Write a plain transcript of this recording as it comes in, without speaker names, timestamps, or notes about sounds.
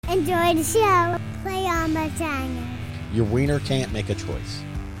Enjoy the show. Play on my channel. Your wiener can't make a choice.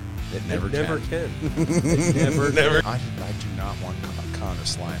 It never can. Never. I do not want Connor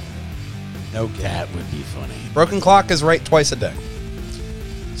slime. No, that would be funny. Broken clock is right twice a day.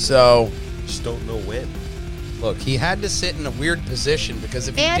 So, Just don't know when. look, he had to sit in a weird position because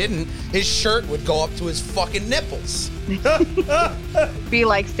if he didn't, his shirt would go up to his fucking nipples. Be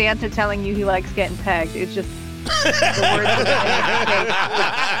like Santa telling you he likes getting pegged. It's just the words of the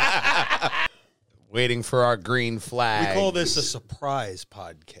Waiting for our green flag. We call this a surprise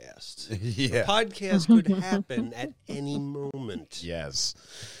podcast. Yeah. A podcast could happen at any moment. Yes.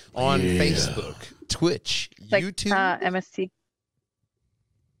 On Facebook, Twitch, It's like YouTube.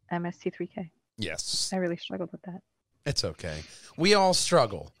 MST3K. Yes. I really struggled with that. It's okay. We all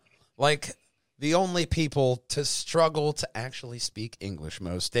struggle. Like the only people to struggle to actually speak English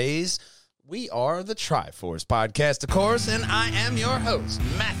most days. We are the Triforce Podcast, of course, and I am your host,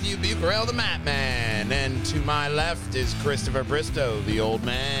 Matthew Bucarell, the Mat Man. And to my left is Christopher Bristow, the old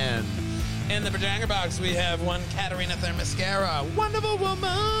man. In the Pajanga Box, we have one Katarina Thermascara, wonderful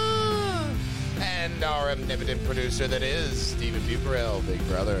woman. And our omnipotent producer that is Stephen Bucarell, big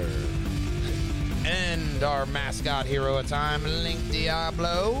brother. And our mascot hero of time, Link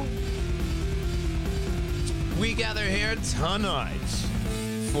Diablo. We gather here tonight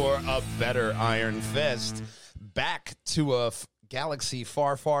for a better Iron Fist, back to a galaxy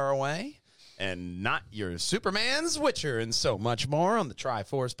far, far away, and not your Superman's Witcher, and so much more on the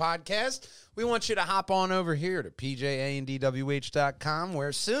Triforce Podcast. We want you to hop on over here to pjandwh.com,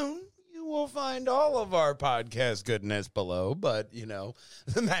 where soon you will find all of our podcast goodness below, but, you know,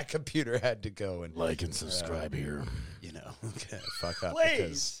 the Mac computer had to go and Like and subscribe here. you know, fuck up. Please.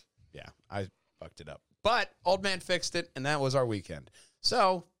 Because, yeah, I fucked it up. But Old Man fixed it, and that was our weekend.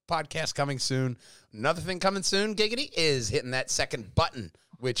 So, podcast coming soon. Another thing coming soon, Giggity, is hitting that second button,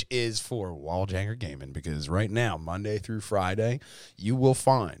 which is for Walljanger Gaming, because right now, Monday through Friday, you will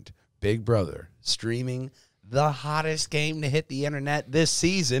find Big Brother streaming the hottest game to hit the internet this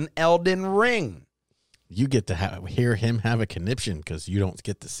season, Elden Ring. You get to hear him have a conniption because you don't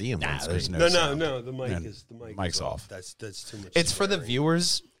get to see him on there's screen. no No, sound. the mic And is mic's off. That's too much. It's for the swearing.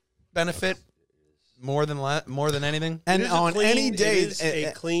 viewers' benefit more than anything. And It is a on clean- any day, it is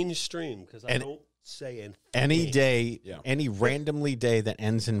a clean stream because I and- don't say anything. any day, Yeah. any randomly day that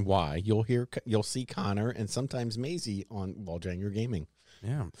ends in Y, you'll see Connor and sometimes Maisie on Walljanger Gaming.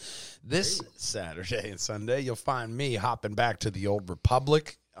 Yeah. This Saturday and Sunday, you'll find me hopping back to the Old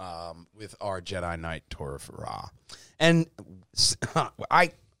Republic with our Jedi Knight Torah Farah. And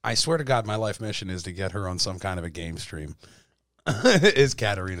I swear to God, my life mission is to get her on some kind of a game stream. Is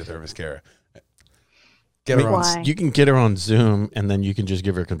Katarina Thermascara. Get her on. Why? You can get her on Zoom, and then you can just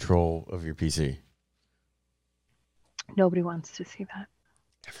give her control of your PC. Nobody wants to see that.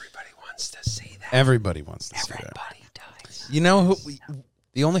 Everybody wants to see that. Everybody wants to see that. Everybody does. You know who?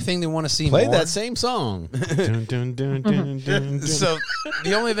 The only thing they want to see Play more. that same song. Dun, dun, dun, dun, dun, dun. So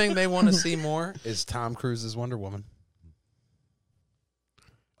the only thing they want to see more is Tom Cruise's Wonder Woman.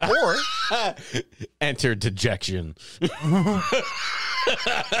 Or Enter dejection.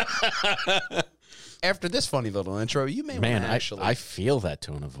 after this funny little intro, you may Man, want to actually I feel that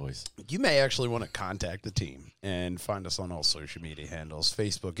tone of voice. you may actually want to contact the team and find us on all social media handles: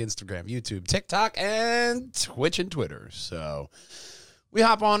 Facebook, Instagram, YouTube, TikTok, and Twitch and Twitter. So we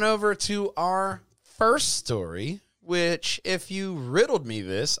hop on over to our first story, which, if you riddled me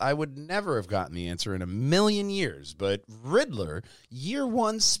this, I would never have gotten the answer in a million years. But Riddler, Year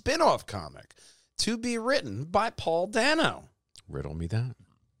One spinoff comic, to be written by Paul Dano, Riddle me that.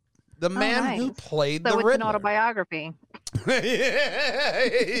 the man who nice. played So the it's Riddler. an autobiography.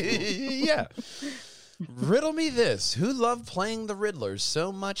 Yeah. Riddle me this. Who loved playing the Riddler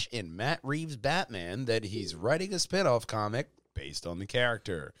so much in Matt Reeves' Batman that he's writing a spinoff comic based on the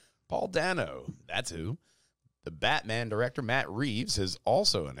character? Paul Dano. That's who. The Batman director, Matt Reeves, has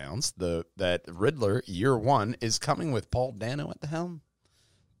also announced that Riddler Year One is coming with Paul Dano at the helm.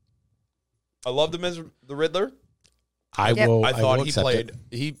 I loved him as the Riddler. I Yep. will. I thought will he accept played.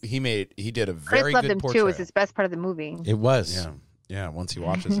 it. He did a Chris very loved good him portrayal. too. It's his best part of the movie. It was. Yeah. Once he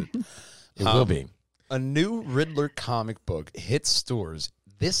watches it. It will be. A new Riddler comic book hits stores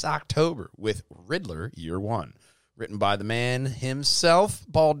this October with Riddler Year One. Written by the man himself,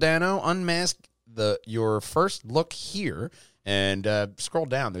 Paul Dano. Unmasked your first look here. And scroll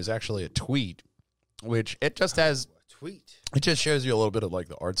down. There's actually a tweet, which it just has. Tweet. It just shows you a little bit of like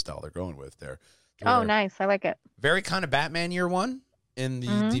the art style they're going with there. Oh, They're nice. I like it. Very kind of Batman Year One in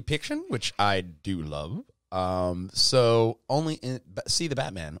the depiction, which I do love. So see the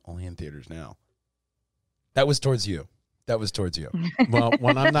Batman only in theaters now. That was towards you. That was towards you. Well,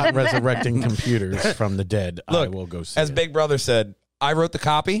 when I'm not resurrecting computers from the dead, I Look, will go see as it. Big Brother said, I wrote the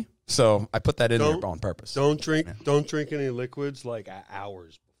copy, so I put that in there on purpose. Don't drink any liquids like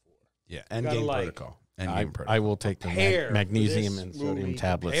hours before. Yeah, gotta Endgame like- protocol. Endgame protocol. I will take the Prepare for magnesium this and sodium movie.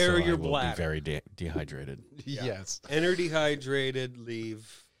 tablets, Prepare so I your will bladder. be very dehydrated. Yes. Enter dehydrated,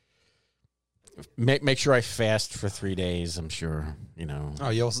 leave. Make sure I fast for 3 days. I'm sure, you know. Oh,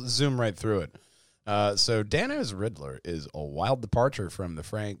 you'll zoom right through it. So Dano's Riddler is a wild departure from the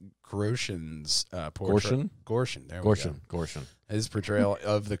Frank Gorshin's portrayal. Gorshin. There we go. Gorshin. His portrayal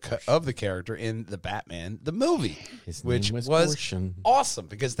of the character in the Batman the movie, His which name was was Gorshin. awesome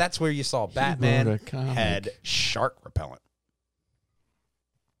because that's where you saw wrote Batman a comic. had shark repellent.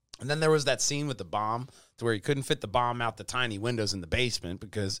 And then there was that scene with the bomb to where he couldn't fit the bomb out the tiny windows in the basement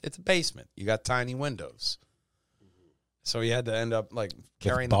because it's a basement. You got tiny windows. So he had to end up like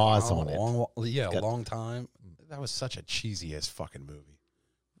carrying the bars bomb on it. a long time. That was such a cheesy ass fucking movie.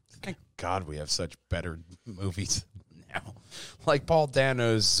 Thank God we have such better movies now. Like Paul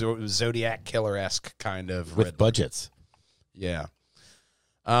Dano's Zodiac Killer-esque kind of With Riddler. budgets. Yeah.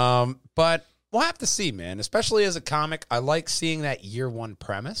 But we'll have to see, man. Especially as a comic, I like seeing that year one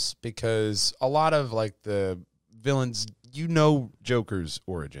premise because a lot of like the villains, you know, Joker's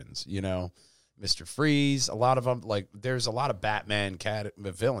origins, you know, Mr. Freeze, a lot of them, like there's a lot of Batman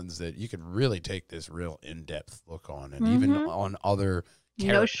villains that you could really take this real in-depth look on, and even on other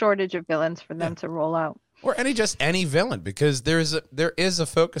No shortage of villains for them to roll out. or any villain, because there is a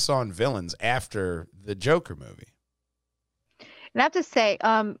focus on villains after the Joker movie. And I have to say,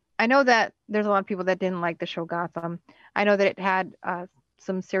 I know that there's a lot of people that didn't like the show Gotham. I know that it had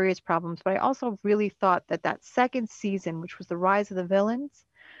some serious problems, but I also really thought that second season, which was the rise of the villains,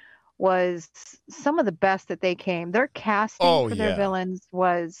 was some of the best that they came. Their casting for their villains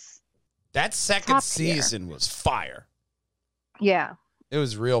was That second top tier. season was fire. Yeah. It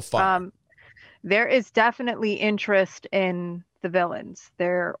was real fire. There is definitely interest in the villains,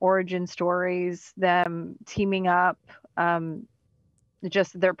 their origin stories, them teaming up,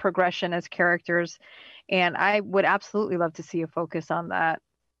 just their progression as characters. And I would absolutely love to see a focus on that.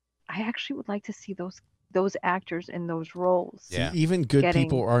 I actually would like to see those actors in those roles. Yeah. Even good Getting-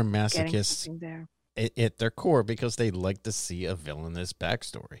 people are Getting masochists something there. at their core because they like to see a villainous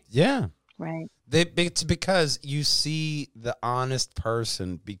backstory. Yeah. Right. It's because you see the honest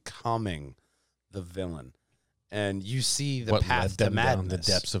person becoming the villain, and you see the What path led to them down madness.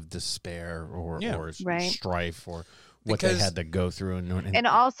 the depths of despair or Right. strife or what they Because- had to go through. And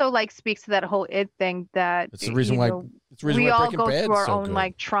also like speaks to that whole id thing that it's the reason you why know, it's the reason we why all Breaking go Bad's through our so own good.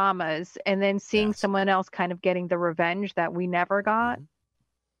 like traumas, and then seeing Yes. someone else kind of getting the revenge that we never got,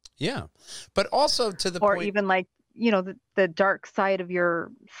 Yeah, but also to the or point. even like the dark side of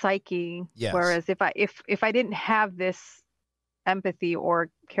your psyche. Yes. Whereas if I didn't have this empathy or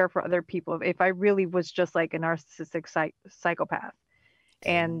care for other people, if I really was just like a narcissistic psychopath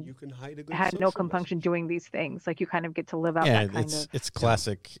and you can hide a good had no socialist. compunction doing these things, like you kind of get to live out Yeah, that kind of. it's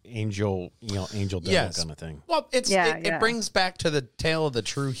classic angel devil Yes. kind of thing. Well, Yeah, it yeah. brings back to the tale of the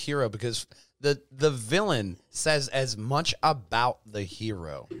true hero, because the villain says as much about the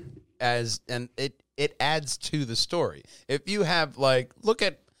hero and it adds to the story. If you have look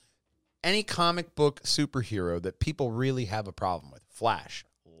at any comic book superhero that people really have a problem with, Flash,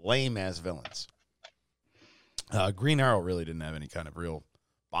 lame ass villains. Green Arrow really didn't have any kind of real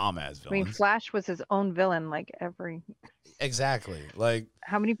bomb ass I mean, villains. Flash was his own villain. Like Exactly.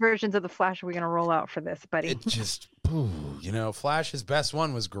 how many versions of the Flash are we gonna roll out for this, buddy? It just, Flash's best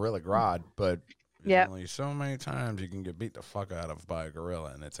one was Gorilla Grodd, but there's Yep. only so many times you can get beat the fuck out of by a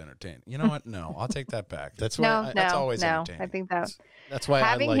gorilla and it's entertaining. You know what? No, I'll take that back. That's why that's always no. entertaining. I think that that's why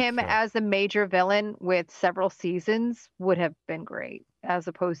having I like him as the major villain with several seasons would have been great, as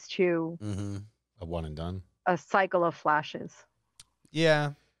opposed to Mm-hmm. a one and done. a cycle of Flashes.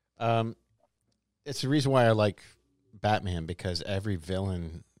 Yeah. It's the reason why I like Batman, because every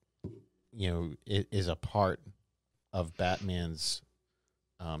villain, is a part of Batman's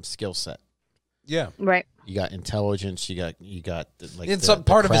skill set. Yeah. Right. You got intelligence. You got It's the a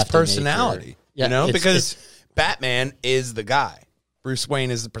part of his crafty nature. personality, Yeah, because Batman is the guy. Bruce Wayne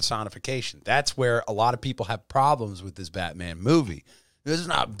is the personification. That's where a lot of people have problems with this Batman movie. This is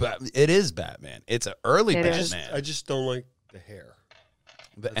not it is Batman. It's an early It is. Batman. I just don't like the hair.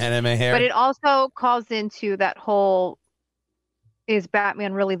 The anime hair. But it also calls into that whole, is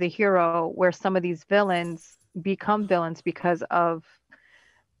Batman really the hero, where some of these villains become villains because of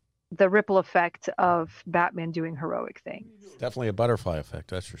the ripple effect of Batman doing heroic things. Definitely a butterfly effect.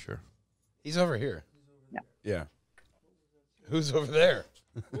 That's for sure. He's over here. Yeah. Yeah. Who's over there?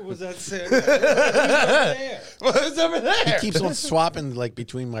 What was that saying? There. What's over He there? keeps on swapping like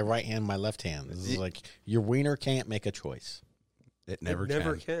between my right hand and my left hand. This is like your wiener can't make a choice. It never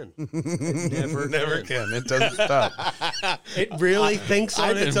can. It never can. It doesn't stop. It really thinks on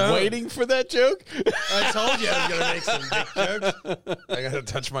I've its been own. waiting for that joke. I told you I was going to make some dick jokes. I gotta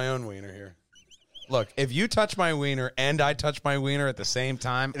touch my own wiener here. Look, if you touch my wiener and I touch my wiener at the same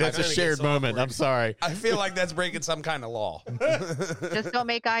time, That's a kinda shared gets moment. awkward. I'm sorry. I feel like that's breaking some kind of law. Just don't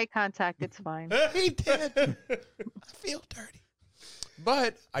make eye contact. It's fine. He did. I feel dirty.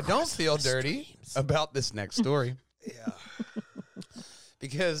 But I don't feel dirty about this next story. Yeah.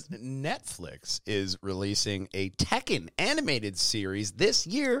 Because Netflix is releasing a Tekken animated series this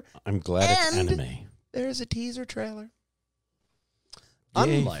year. I'm glad it's And- anime. There's a teaser trailer.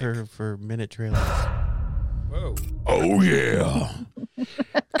 Yay Unlike for minute trailers. Whoa. Oh yeah,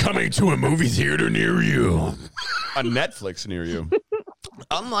 coming to a movie theater near you. A Netflix near you.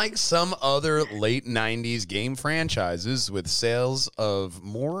 Unlike some other late 90s game franchises with sales of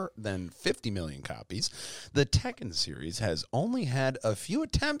more than 50 million copies, the Tekken series has only had a few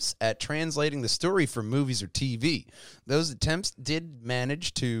attempts at translating the story for movies or TV. Those attempts did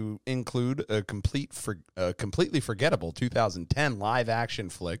manage to include a completely forgettable 2010 live-action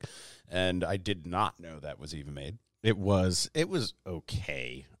flick, and I did not know that was even made. It was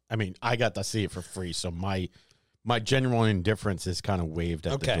okay. I mean, I got to see it for free, so my general indifference is kind of waved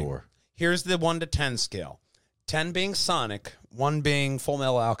at the door. Here's the 1 to 10 scale. 10 being Sonic, 1 being Full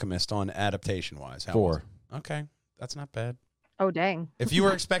Metal Alchemist on adaptation-wise. How 4. was it? Okay, that's not bad. Oh, dang. If you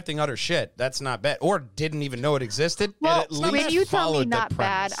were expecting utter shit, that's not bad. Or didn't even know it existed. Well, at when least you tell me followed the not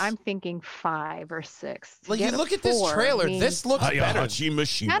bad, premise. I'm thinking 5 or 6. To Well, you get a look at this 4 trailer. means This looks better.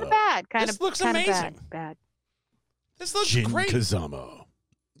 kind of bad. This looks amazing. Bad. This looks Jin great. Kazama.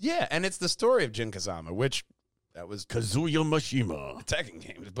 Yeah, and it's the story of Jin Kazama, which that was Kazuya Mashima. Tekken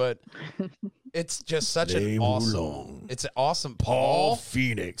games, but it's just such Lei an awesome. Wulong. It's an awesome Paul Paul.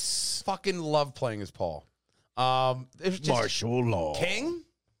 Phoenix. Fucking love playing as Paul. It was just Martial Law. King.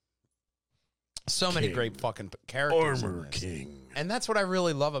 So many King. great fucking characters. in Armor this. King. And that's what I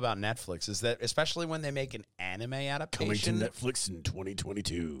really love about Netflix is that, especially when they make an anime Coming to adaptation Netflix in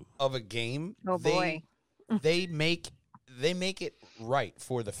 2022. of a game, Oh, boy. they make it right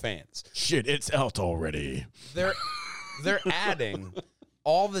for the fans. Shit, it's out already. They're adding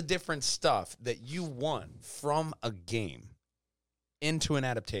all the different stuff that you want from a game into an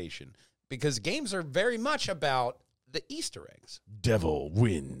adaptation because games are very much about the Easter eggs. Devil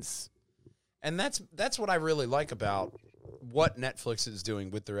wins. And that's what I really like about what Netflix is doing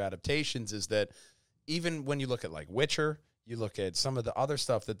with their adaptations is that even when you look at like Witcher, you look at some of the other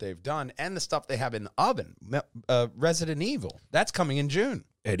stuff that they've done and the stuff they have in the oven, Resident Evil, that's coming in June.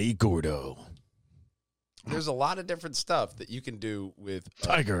 Eddie Gordo. There's a lot of different stuff that you can do with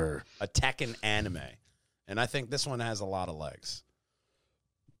Tiger. a Tekken anime. And I think this one has a lot of legs.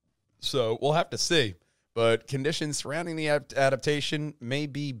 So we'll have to see. But conditions surrounding the adaptation may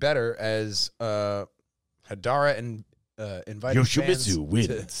be better as Hadara and invited fans Yoshimitsu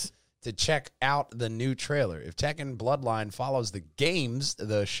wins. to check out the new trailer. If Tekken Bloodline follows the games,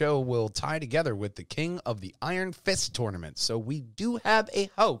 the show will tie together with the King of the Iron Fist tournament. So we do have a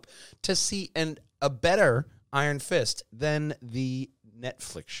hope to see a better Iron Fist than the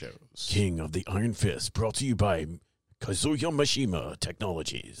Netflix shows. King of the Iron Fist, brought to you by Kazuya Mashima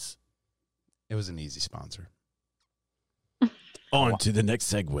Technologies. It was an easy sponsor. On to the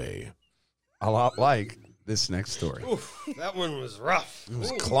next segue. A lot like this next story. Oof, that one was rough. It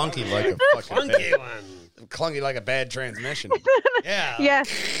was clunky like a fucking Funky bad, one. clunky like a bad transmission. Yeah.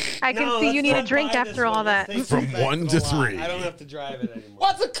 Yes, I can see you need a drink after all that. From 1 to 3. I don't have to drive it anymore.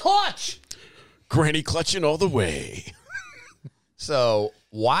 What's a clutch? Granny clutching all the way. So,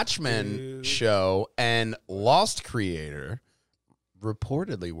 Watchmen show and Lost creator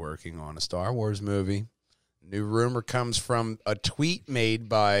reportedly working on a Star Wars movie. New rumor comes from a tweet made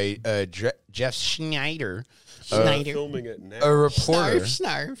by Jeff Schneider, Filming it now. a reporter,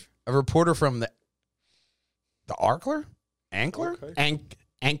 Snarf. a reporter from the Arkler, Ankler, Okay.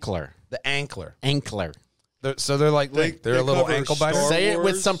 Ankler. the Ankler. Ankler. So they're like They they're a little cover ankle biter. Star Say it with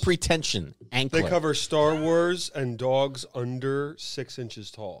Wars. some pretension. Ankler. They cover Star Wars and dogs under 6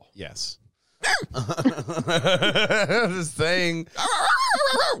 inches tall. Yes. This thing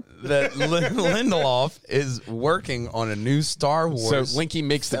that Lindelof is working on a new Star Wars. So Winky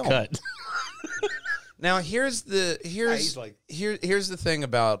makes film. the cut. Now here's the he's like- here's the thing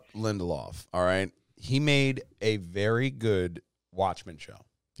about Lindelof. All right, he made a very good Watchmen show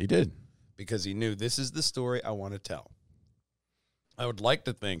He did. because he knew this is the story I want to tell. I would like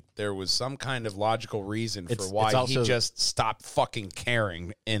to think there was some kind of logical reason for why it's also, he just stopped fucking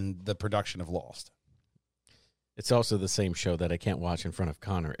caring in the production of Lost. It's also the same show that I can't watch in front of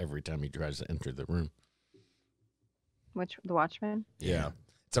Connor every time he tries to enter the room. The Watchmen? Yeah.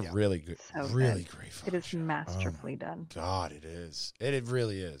 It's a really good, So really good. great It is show. masterfully done. God, it is. It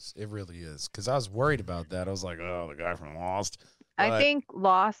really is. It really is. Because I was worried about that. I was like, oh, the guy from Lost. I But- think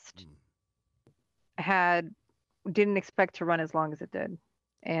Lost didn't expect to run as long as it did,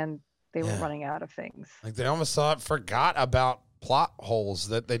 and they were running out of things. Like they almost forgot about plot holes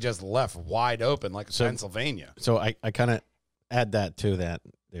that they just left wide open, like Pennsylvania. So I kind of add that to that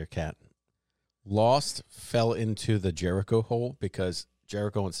there, Kat. Lost fell into the Jericho hole because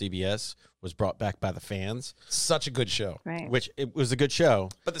Jericho on CBS was brought back by the fans. Such a good show. Right. Which it was a good show.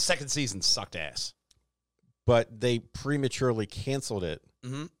 But the second season sucked ass. But they prematurely canceled it.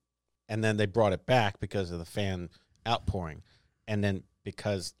 Mm-hmm. And then they brought it back because of the fan outpouring. And then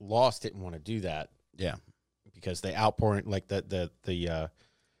because Lost didn't want to do that. Yeah. Because they outpouring, like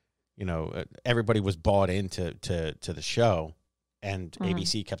everybody was bought into the show. And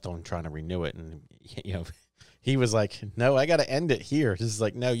ABC kept on trying to renew it. And, he was like, no, I got to end it here. This is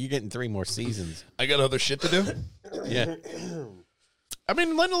like, no, you're getting 3 more seasons. I got other shit to do. Yeah. I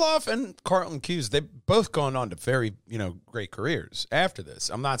mean, Lindelof and Carlton Cuse, they've both gone on to very, great careers after this.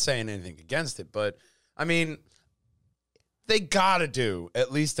 I'm not saying anything against it, but, I mean, they got to do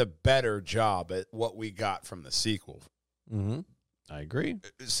at least a better job at what we got from the sequel. Mm-hmm. I agree.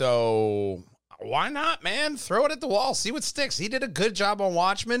 So why not, man? Throw it at the wall. See what sticks. He did a good job on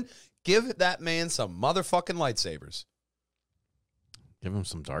Watchmen. Give that man some motherfucking lightsabers. Give him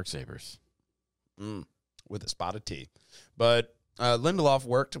some dark sabers. With a spot of tea. But Lindelof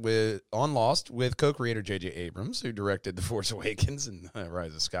worked on Lost with co-creator J.J. Abrams, who directed The Force Awakens and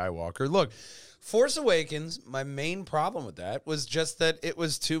Rise of Skywalker. Look, Force Awakens, my main problem with that was just that it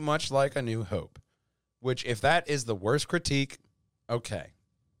was too much like A New Hope, which if that is the worst critique, okay.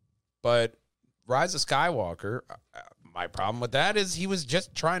 But Rise of Skywalker, my problem with that is he was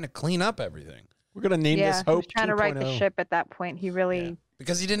just trying to clean up everything. We're going to name this he Hope was trying to right the 2.0. ship at that point. He really... Yeah.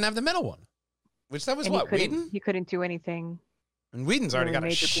 Because he didn't have the middle one, which that was what, Whedon? He couldn't do anything. And Whedon's already got a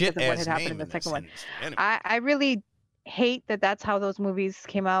major shit because of what ass had happened name in the this second one. anyway. I really hate that that's how those movies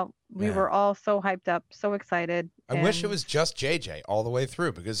came out. We were all so hyped up, so excited. I wish it and was just JJ all the way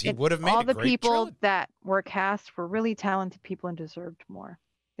through because he would have made all a the great people trilogy. that were cast were really talented people and deserved more.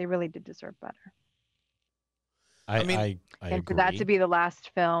 They really did deserve better. I mean, I And for agree. that to be the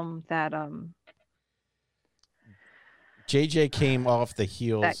last film that JJ came off the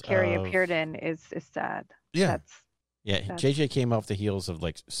heels that Carrie of, appeared in is sad. Yeah. That's JJ came off the heels of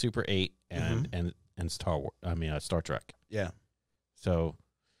like Super 8 and Star Trek. Yeah. So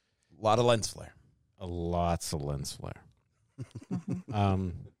A lot of lens flare. lots of lens flare.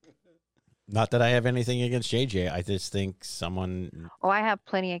 Not that I have anything against JJ. I just think someone. Oh, I have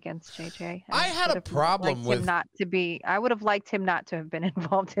plenty against JJ. I had a would have problem liked with- him not to be. I would have liked him not to have been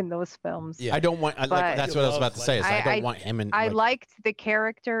involved in those films. Yeah. I don't want. But- That's what I was about to say. Is I don't want him in. I like, liked the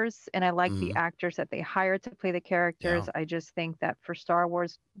characters and I liked Mhm. the actors that they hired to play the characters. I just think that for Star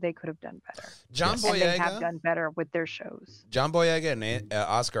Wars, they could have done better. John Yes. And they have Boyega. done better with their shows. John Boyega and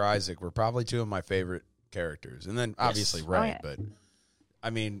Oscar Isaac were probably 2 of my favorite characters. And then obviously Ray. yeah. But I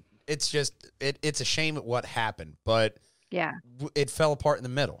mean, it's just, it's a shame at what happened, but Yeah. it fell apart in the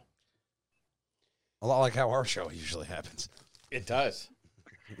middle. A lot like how our show usually happens. It does.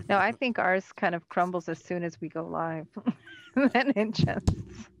 No, I think ours kind of crumbles as soon as we go live. Then it just.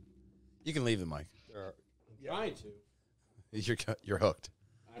 You can leave the mic. Trying to. You're hooked.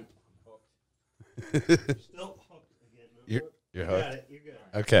 I'm hooked. Still hooked again. You're You got hooked. it. You got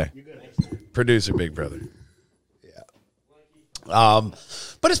it. Okay. You got it. Producer Big Brother. Yeah.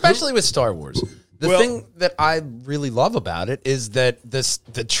 But especially with Star Wars, the thing that I really love about it is that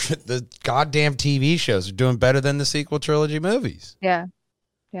the goddamn TV shows are doing better than the sequel trilogy movies. Yeah.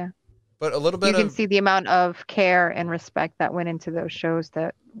 But a little You bit can of see the amount of care and respect that went into those shows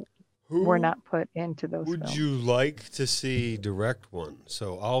that were not put into those Would films. you like to see direct one?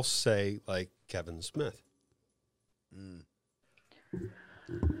 So I'll say like Kevin Smith.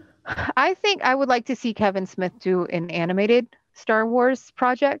 I think I would like to see Kevin Smith do an animated Star Wars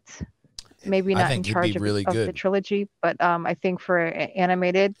project. Maybe I not in think he'd charge be of, really of the good. trilogy, but I think for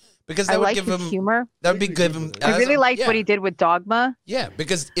animated, because I that would like give his him humor. that would be give him. I really liked what he did with Dogma, Yeah,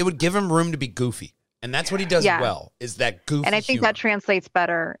 because it would give him room to be goofy, and that's what he does Yeah. well. Is that goofy? and I think humor. that translates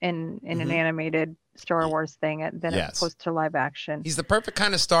better in an Mhm. animated Star Wars thing than Yes. opposed to live action. He's the perfect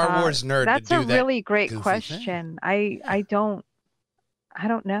kind of Star Wars nerd That's to do a that. really great goofy question. I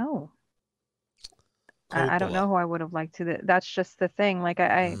don't know. I don't know who I would have liked to. That's just the thing. Like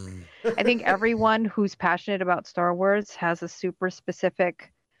I Mm. think everyone who's passionate about Star Wars has a super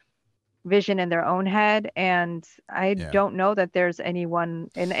specific vision in their own head, and I Yeah. don't know that there's anyone,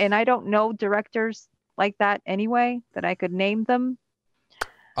 and I don't know directors like that anyway that I could name them.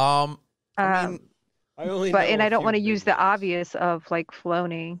 I mean, I only But know and a I don't few want to big use the names. obvious of like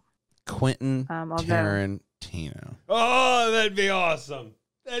Filoni. Quentin Although Tarantino. Oh, that'd be awesome.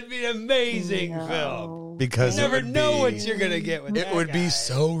 That'd be an amazing film. no, Because You it never would know be- what you're gonna get with It that would guy. be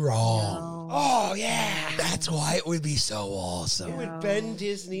so wrong. no. Oh yeah. That's why it would be so He awesome. would bend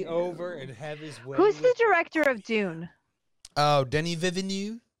Disney over and have his way. Who's the with- director of Dune? Oh, Denis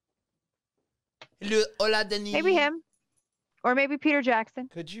Villeneuve. Hello, hola, Denis. Maybe him, or maybe Peter Jackson.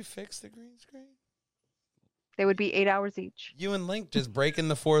 Could you fix the green screen? They would be 8 hours each. You and Link just breaking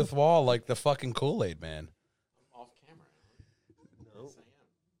the fourth wall like the fucking Kool-Aid man. No.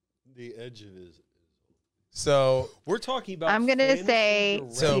 The edge of his. So, We're talking about. I'm gonna fantasy say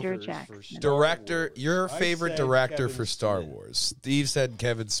So- Peter directors Jackson. for Star director, Wars. your I favorite said director Kevin for Star Smith. Wars. Steve said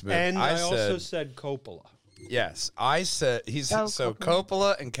Kevin Smith. And I said, also said Coppola. yes. I said he's Oh, so Coppola.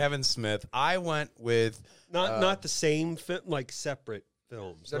 Coppola and Kevin Smith. I went with Not the same film, like separate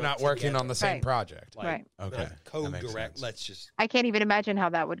films. they're not working together. on the same Right. project. Like, Right. Okay, not that makes co-direct. sense. Let's just. I can't even imagine how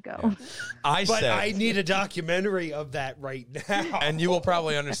that would go. I But said, I need a documentary of that right now. and you will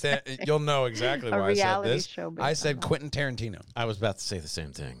probably understand. You'll know exactly A why I said reality this. show based I on said that. Quentin Tarantino. I was about to say the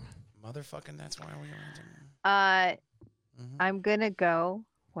same thing. Motherfucking, that's why we I'm gonna go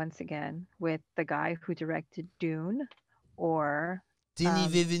once again with the guy who directed Dune, or Denis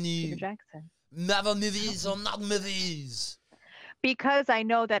Peter Villeneuve. Jackson, Never movies or not movies. because I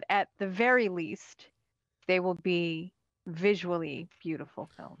know that at the very least they will be visually beautiful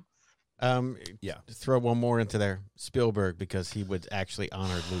films. Yeah. Throw one more into there. Spielberg, because he would actually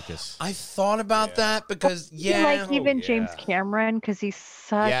honor Lucas. I thought about that because I like even yeah. James Cameron because he's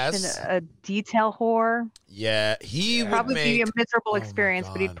such Yes. a detail whore. yeah, he would Probably make be a miserable oh my experience,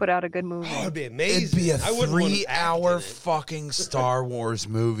 but he'd God. put out a good movie. Oh, it'd be amazing. it'd be a I wouldn't want to act in 3-hour it. fucking Star Wars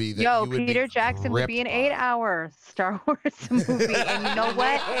movie. That Yo, you would Peter be Jackson would be an gripped by. 8-hour Star Wars movie, and you know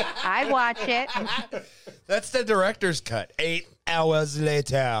what? I'd watch it. That's the director's cut. 8 hours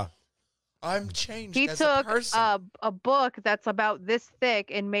later, I'm changed. He as took a person. a book that's about this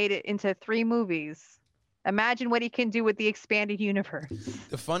thick and made it into 3 movies. Imagine what he can do with the expanded universe.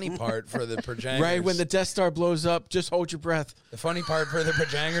 The funny part for the projangers, Right when the Death Star blows up, just hold your breath. the funny part for the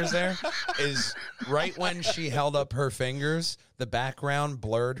projangers there is right when she held up her fingers, the background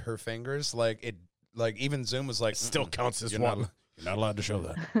blurred her fingers. Like even Zoom was like, Still counts as you're one. You're not allowed to show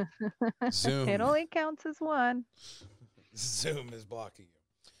that. Zoom. It only counts as one. Zoom is blocking you.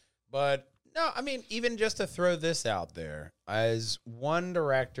 But no, I mean, even just to throw this out there, as one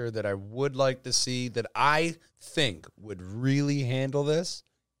director that I would like to see that I think would really handle this,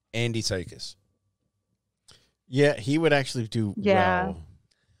 Andy Serkis. Yeah, he would actually do Yeah. well.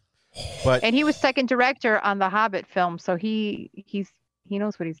 But And he was second director on the Hobbit film, so he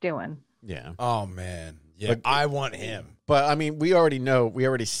knows what he's doing. yeah. Oh man, yeah, But- I want him. But I mean, we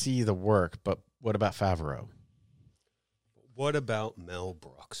already see the work, but what about Favreau? What about Mel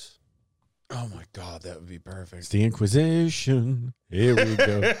Brooks? Oh my God, that would be It's perfect. the Inquisition. Here we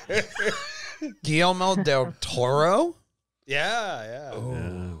go. Guillermo del Toro. Yeah.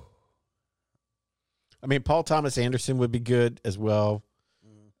 Yeah. I mean, Paul Thomas Anderson would be good as well.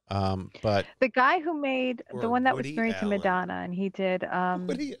 But The guy who made the Or one that was Woody married to Allen. Madonna, and he did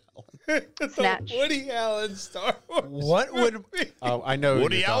Woody Allen. Snatch. Woody Allen Star Wars. What would oh, I know who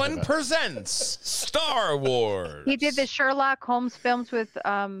Woody you're talking Allen about. presents Star Wars? he did the Sherlock Holmes films with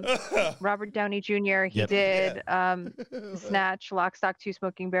Robert Downey Jr. He Yep. did Snatch, Lock, Stock, Two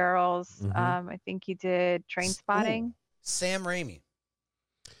Smoking Barrels. Mhm. I think he did Train Spotting. Sam Raimi.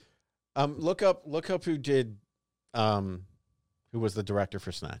 Look up who did who was the director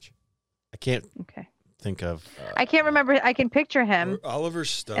for Snatch. I can't Okay, think of I can't remember. I can picture him, Or Oliver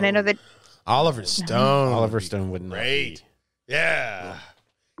Stone. and I know that Oliver Stone. Oliver Stone wouldn't Great. Yeah.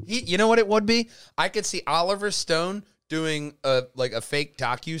 You know what it would be? I could see Oliver Stone doing a fake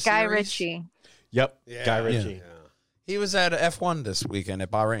docu-series. Guy Ritchie. Yep. Yeah. Guy Ritchie. Yeah. He was at F1 this weekend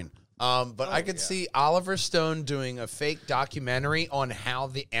at Bahrain. But I could see Oliver Stone doing a fake documentary on how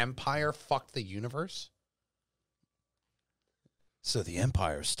the Empire fucked the universe. So the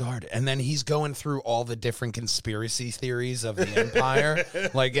Empire started, and then he's going through all the different conspiracy theories of the Empire,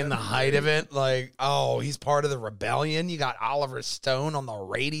 like in the height of it. Like, oh, he's part of the rebellion. You got Oliver Stone on the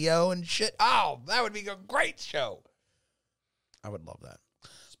radio and shit. Oh, that would be a great show. I would love that.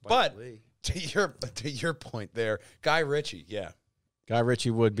 Spike But Lee. to your point there, Guy Ritchie, yeah. Guy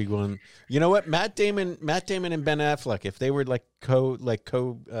Ritchie would be one. You know what? Matt Damon and Ben Affleck, if they were like co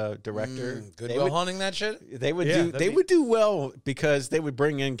director, Goodwill Hunting that shit. they would do well because they would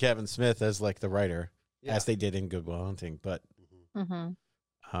bring in Kevin Smith as like the writer, as they did in Goodwill Hunting. But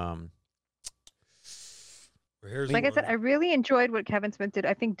like I said, I really enjoyed what Kevin Smith did.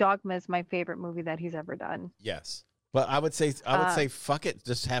 I think Dogma is my favorite movie that he's ever done. Yes. But I would say fuck it,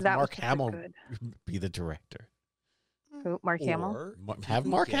 just have that Mark was Hamill good. be the director. Who, Mark Hamill? Have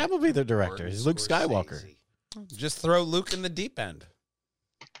Mark Hamill be the director. He's Luke Skywalker. Just throw Luke in the deep end.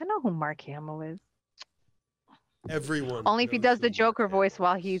 I know who Mark Hamill is. Everyone. Only if he does the Joker voice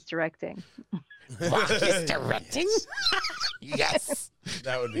while he's directing. Mark is directing? Yes.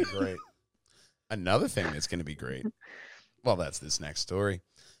 That would be great. Another thing that's going to be great. Well, that's this next story.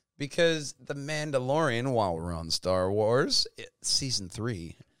 Because The Mandalorian, while we're on Star Wars, Season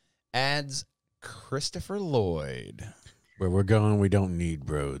 3, adds Christopher Lloyd. Where we're going, we don't need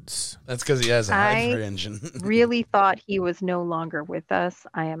roads. That's because he has a hydra engine. Really thought he was no longer with us.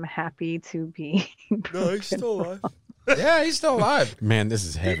 I am happy to be. No, he's still alive. Yeah, he's still alive. Man, this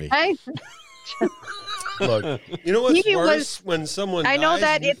is heavy. Look, you know what's He worse when someone I know dies,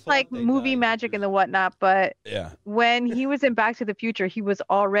 that you it's thought like they movie died. magic and the whatnot, but yeah. when he was in Back to the Future, he was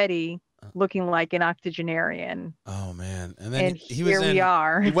already looking like an octogenarian. Oh, man. And then And he was here in we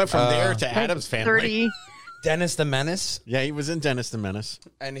are. He went from there to Adam's Family. 30. Dennis the Menace. Yeah, he was in Dennis the Menace.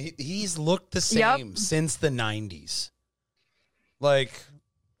 And he's looked the same since the 90s. Like,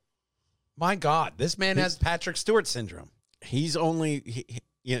 my God, this man has Patrick Stewart syndrome. He's only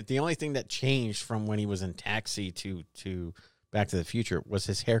the only thing that changed from when he was in Taxi to Back to the Future was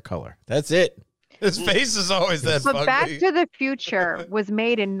his hair color. That's it. His face is always that But Back ugly. to the Future was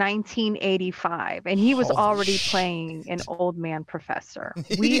made in 1985, and he was Holy already shit. playing an old man professor.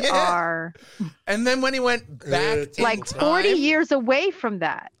 We Yeah. are And then when he went back in like time, 40 years away from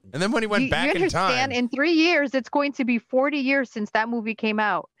that. And then when he went you back in understand? time. In 3 years, it's going to be 40 years since that movie came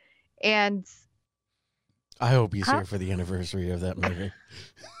out. And I hope he's here for the anniversary of that movie.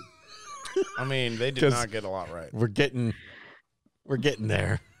 I mean, they did 'Cause- not get a lot right. We're getting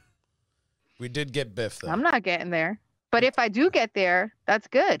there. We did get Biff, though. I'm not getting there. But if I do get there, that's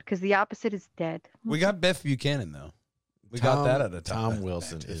good because the opposite is dead. We got Biff Buchanan, though. We got that at a time. Tom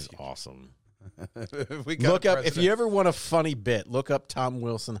Wilson is awesome. We got Look up if president. you ever want a funny bit. Look up Tom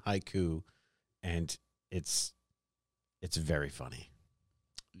Wilson haiku, and it's very funny.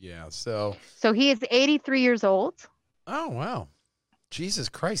 Yeah, so. So he is 83 years old. Oh, wow. Jesus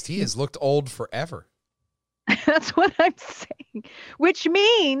Christ, he has looked old forever. That's what I'm saying. Which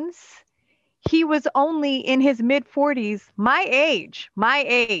means he was only in his mid 40s, my age,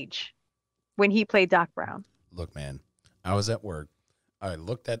 when he played Doc Brown. Look, man, I was at work. I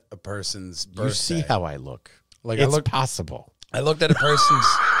looked at a person's birthday. You see how I look. Like It's possible. I looked at a person's.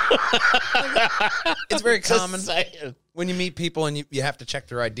 It's very common saying. when you meet people and you have to check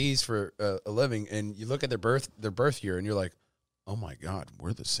their IDs for a living, and you look at their birth year, and you're like, "Oh my God,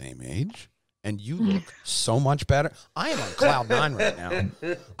 we're the same age." And you look so much better. I am on cloud 9 right now.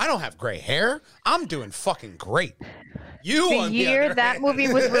 I don't have gray hair. I'm doing fucking great. You The on year other that hand- movie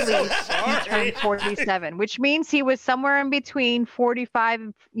was released, he turned 47, which means he was somewhere in between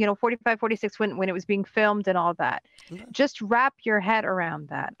 45, 46 when it was being filmed and all that. Just wrap your head around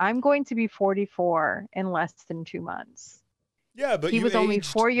that. I'm going to be 44 in less than 2 months. Yeah, but He you was only aged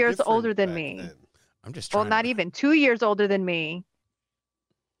 4 years different older than back me. then. I'm just Well, trying. not even 2 years older than me.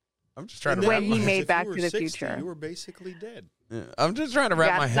 I'm just trying In to that When he case, made if Back you to were the 60, Future. You were basically dead. I'm just trying to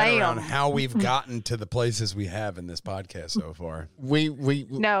wrap my head around Goddamn. how we've gotten to the places we have in this podcast so far.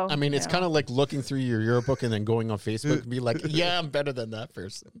 No, I mean, it's no. kind of like looking through your yearbook and then going on Facebook and be like, yeah, I'm better than that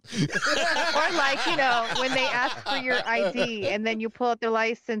person. Or like, when they ask for your ID and then you pull out their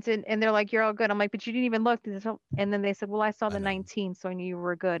license and they're like, you're all good. I'm like, but you didn't even look. And then they said, well, I saw the 19, so I knew you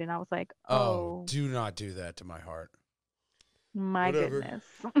were good. And I was like, oh, Do not do that to my heart. my whatever. goodness.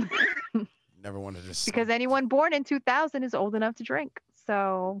 Never wanted to. Because anyone born in 2000 is old enough to drink.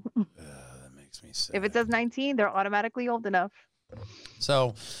 So that makes me sad. if it says 19, they're automatically old enough.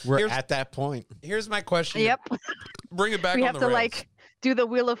 So We're Here's- at that point. here's my question. Yep. Bring it back We on have the to rails. do the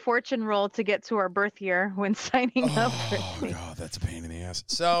Wheel of Fortune roll to get to our birth year when signing up. Oh God, that's a pain in the ass.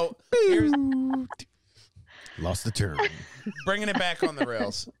 So here's Lost the turn. bringing it back on the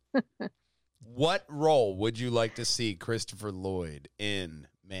rails. What role would you like to see Christopher Lloyd in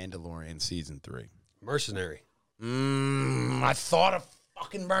Mandalorian season 3? Mercenary. I thought a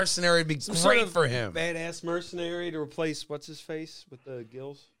fucking mercenary would be Some great sort of for him. Badass mercenary to replace what's his face with the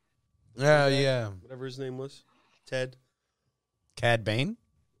gills, Yeah. whatever his name was, Ted. Cad Bane?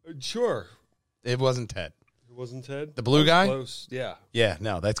 Sure. It wasn't Ted. It wasn't Ted. The blue guy? Close. Yeah. Yeah,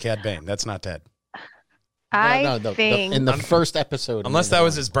 no, that's Cad Bane. That's not Ted. I think. in the first episode. Unless that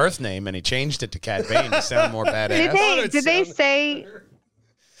was his birth name and he changed it to Cad Bane to sound more badass. Did they say?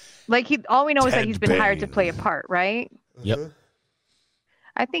 Like all we know is that Ted he's been hired to Bane. play a part, right? Yep.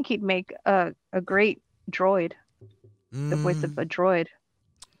 I think he'd make a great droid, the voice of a droid.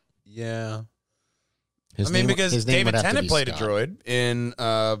 Yeah. His I mean, name- because his name David would have to Tennant be played Scott. a droid in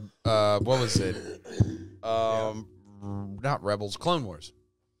what was it? Not Rebels, Clone Wars.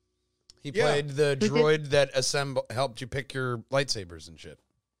 He Yeah. played the did? droid that helped you pick your lightsabers and shit.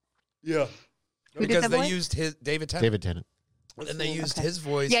 Yeah. Who did Because that they voice? used his David Tennant. David Tennant. And they used Okay. his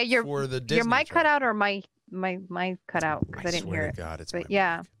voice Yeah, for the Disney your mic show. cut out or my cut out because I didn't swear hear to it. God, it's But my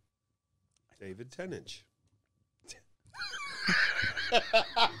yeah. mic. David Tennant.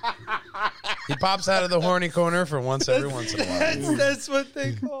 He pops out of the horny corner for once in a while. That's what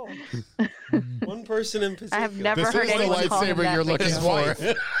they call. One person in Pacific. I have never This heard is the anyone call him lightsaber that. you're but looking His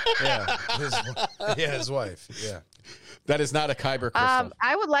yeah. for. wife. His wife. Yeah. That is not a Kyber crystal.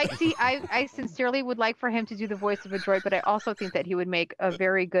 I would like to. I sincerely would like for him to do the voice of a droid, but I also think that he would make a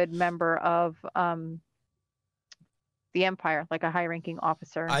very good member of the Empire, like a high-ranking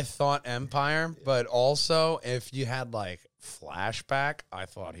officer. I thought Empire, but also if you had like flashback, I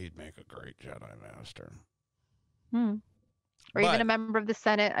thought he'd make a great Jedi Master. Or even a member of the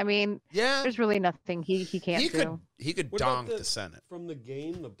Senate. I mean, Yeah, there's really nothing he can't he do. could he could What about donk the Senate. From the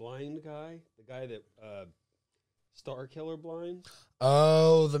game, the blind guy, the guy that Star Killer blind.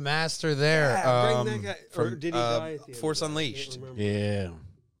 Oh, the master there. Yeah, bring that guy. Or From, did he die at the end Force of that? I can't Unleashed. remember. Yeah.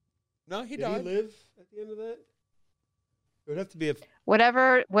 No, he Did died. he live at the end of that? It would have to be a.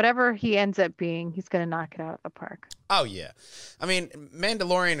 Whatever he ends up being, he's gonna knock it out of the park. Oh yeah, I mean,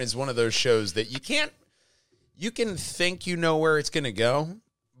 Mandalorian is one of those shows that you can't. You can think you know where it's going to go,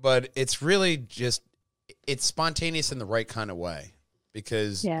 but it's really just it's spontaneous in the right kind of way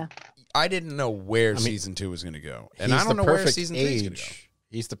because Yeah. I didn't know where season 2 was going to go, and He's I don't the know where perfect season 3 is going to go. age.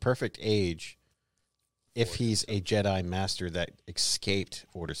 He's the perfect age if he's a Jedi Master that escaped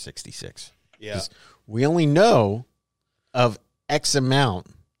Order 66. Yeah, 'Cause we only know of X amount,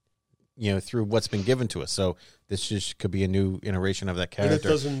 through what's been given to us. So this just could be a new iteration of that And it character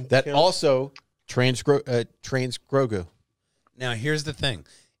doesn't that count? also trains Grogu. Now here's the thing: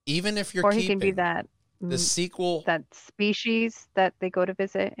 even if you're Or keeping he can be that the sequel, that species that they go to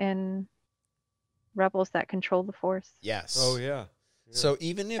visit in Rebels that control the Force. yes. Oh yeah. So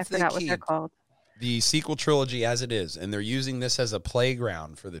even I if they forgot what they're keep called. the sequel trilogy as it is, and they're using this as a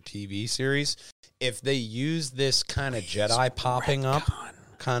playground for the TV series, if they use this kind of Jedi popping up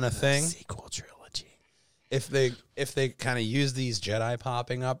kind of thing, Sequel trilogy. if they kind of use these Jedi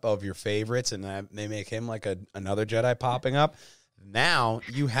popping up of your favorites and they make him like another Jedi popping up, now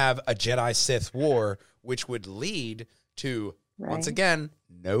you have a Jedi Sith war, which would lead to once Right. again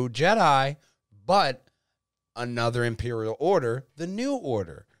no Jedi, but another Imperial Order, the New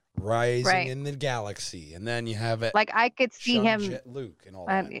Order, rising Right. in the galaxy, and then you have it. Like I could see him. Jet Luke and all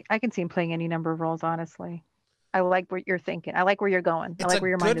that. I can see him playing any number of roles. Honestly, I like what you're thinking. I like where you're going. I It's like where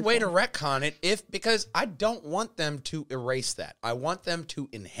a your mind good is way to going. retcon it because I don't want them to erase that. I want them to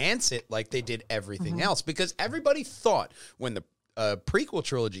enhance it like they did everything Mm-hmm. else because everybody thought when the prequel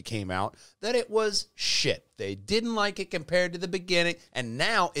trilogy came out that it was shit. They didn't like it compared to the beginning, and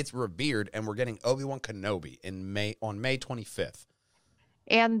now it's revered, and we're getting Obi-Wan Kenobi on May 25th.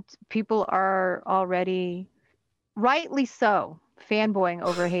 And people are already, rightly so, fanboying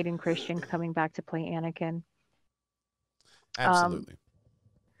over Hayden Christian coming back to play Anakin. Absolutely.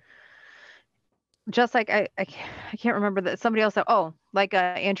 Just like I can't remember that somebody else said, like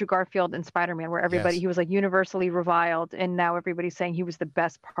Andrew Garfield in Spider-Man, where everybody Yes. he was like universally reviled, and now everybody's saying he was the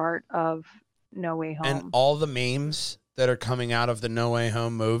best part of No Way Home. And all the memes that are coming out of the No Way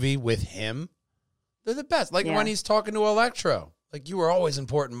Home movie with him, they're the best. Like Yeah. when he's talking to Electro, like, you were always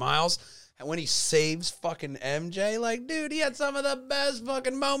important, Miles. And when he saves fucking MJ, like, dude, he had some of the best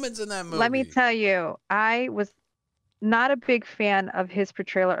fucking moments in that movie. Let me tell you, I was not a big fan of his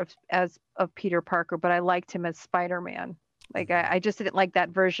portrayal of Peter Parker, but I liked him as Spider-Man. Like I just didn't like that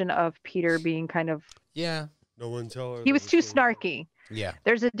version of Peter being kind of. Yeah. No one tell her. He was that too it's going- snarky. Yeah.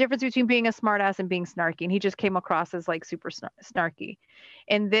 There's a difference between being a smartass and being snarky, and he just came across as like super snarky.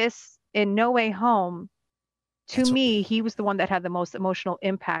 In No Way Home, to me, he was the one that had the most emotional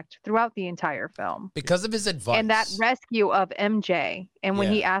impact throughout the entire film. Because of his advice. And that rescue of MJ, and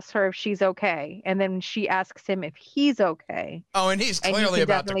when he Yeah. asks her if she's okay, and then she asks him if he's okay, Oh, and he's and you clearly can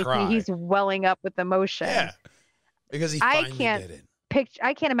about to definitely cry. see he's welling up with emotion. Yeah. Because he I finally can't- did it.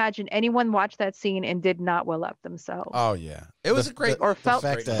 I can't imagine anyone watched that scene and did not well up themselves Oh, yeah. It was a great... or felt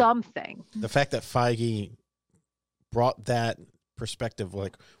fact that- something. The fact that Feige brought that perspective,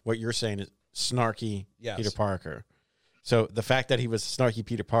 like what you're saying is snarky Yes. Peter Parker. So the fact that he was snarky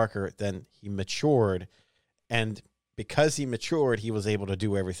Peter Parker, then he matured, and because he matured, he was able to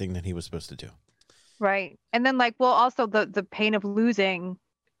do everything that he was supposed to do. Right. And then also the pain of losing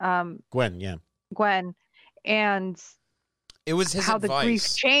Gwen, yeah. Gwen, and It was his how advice. the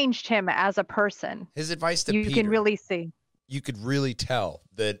grief changed him as a person. His advice to You Peter. can really see. You could really tell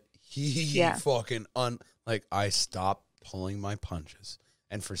that he Yeah. fucking I stopped pulling my punches.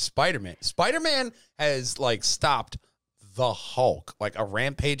 And for Spider-Man has stopped the Hulk, like a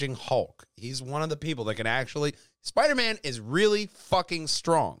rampaging Hulk. He's one of the people that can actually. Spider-Man is really fucking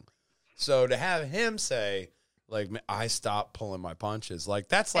strong. So to have him say, I stopped pulling my punches,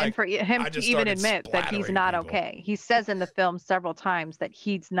 that's And for him I to just even started admit that he's splattering not people. okay. He says in the film several times that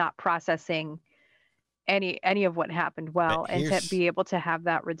he's not processing any of what happened well, and to be able to have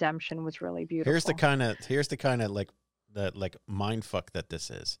that redemption was really beautiful. Here's the kind of mind fuck that this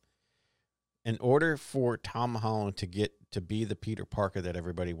is. In order for Tom Holland to get to be the Peter Parker that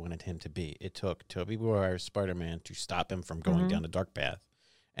everybody wanted him to be, it took Tobey Maguire's Spider-Man to stop him from going down a dark path.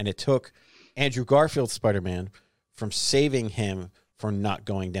 And it took Andrew Garfield's Spider-Man from saving him from not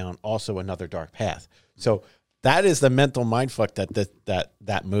going down also another dark path. So that is the mental mindfuck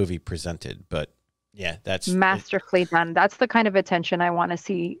that movie presented. But yeah, that's masterfully done. That's the kind of attention I want to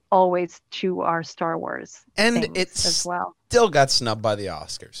see always to our Star Wars. And things it's as well. still got snubbed by the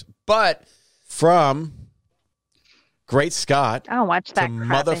Oscars. But from Great Scott I'll watch to that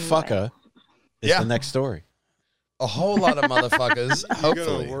crap motherfucker anyway. is the next story. a whole lot of motherfuckers, You're hopefully.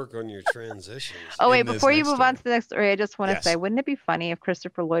 going to work on your transitions. Oh wait, in this before you next move story. on to the next story, I just want to Yes. say, wouldn't it be funny if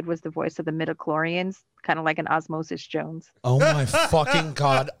Christopher Lloyd was the voice of the midichlorians, kind of like an Osmosis Jones? Oh my fucking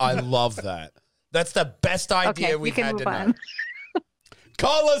God. I love that. That's the best idea Okay, we've we can had move tonight. on.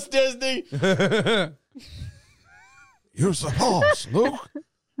 Call us, Disney. Use the force, Luke.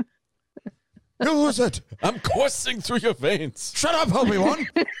 Use it. I'm coursing through your veins. Shut up, Obi-Wan.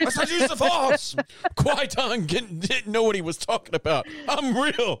 I said use the force. Qui-Gon didn't know what he was talking about. I'm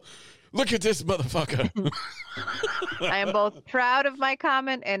real. Look at this motherfucker. I am both proud of my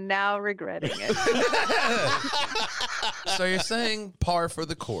comment and now regretting it. So you're saying par for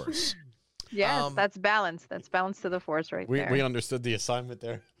the course. Yes, that's balance. That's balance to the force right there. we understood the assignment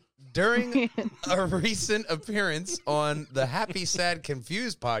there. During a recent appearance on the Happy, Sad,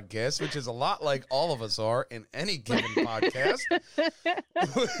 Confused podcast, which is a lot like all of us are in any given podcast,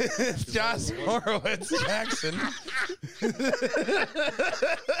 with Josh Horowitz Jackson.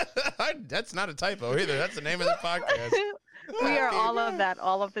 That's not a typo either. That's the name of the podcast. We are all of that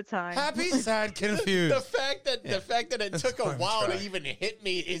all of the time. Happy, Sad, Confused. The fact that it took a what I'm while to trying. even hit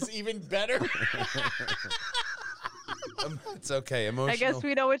me is even better. It's okay. Emotional. I guess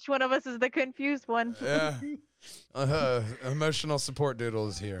we know which one of us is the confused one. Yeah. Emotional support doodle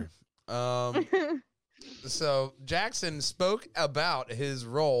is here. So Jackson spoke about his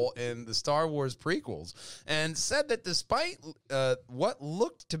role in the Star Wars prequels and said that despite what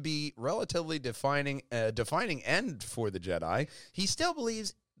looked to be relatively defining end for the Jedi, he still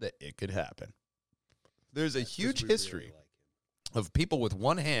believes that it could happen. There's a huge history of people with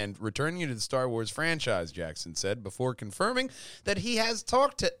one hand returning to the Star Wars franchise, Jackson said, before confirming that he has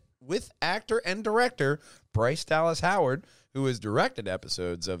talked with actor and director Bryce Dallas Howard, who has directed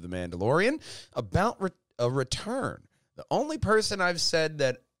episodes of The Mandalorian, about a return. The only person I've said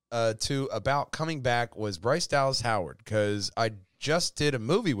that to about coming back was Bryce Dallas Howard, because I just did a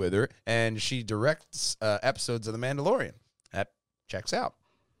movie with her, and she directs episodes of The Mandalorian. That checks out.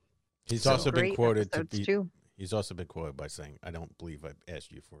 He's So- also been Great quoted to episodes, be. too. He's also been quoted by saying, "I don't believe I've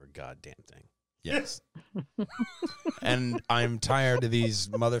asked you for a goddamn thing." Yes. And I'm tired of these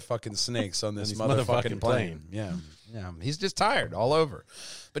motherfucking snakes on this these motherfucking motherfucking plane. Yeah. Yeah. He's just tired all over.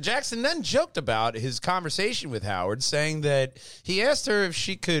 But Jackson then joked about his conversation with Howard, saying that he asked her if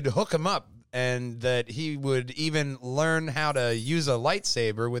she could hook him up and that he would even learn how to use a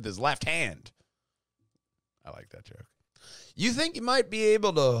lightsaber with his left hand. I like that joke. You think you might be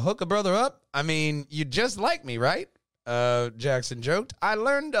able to hook a brother up? I mean, you just like me, right? Jackson joked. I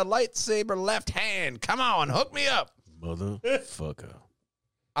learned a lightsaber left hand. Come on, hook me up. Motherfucker.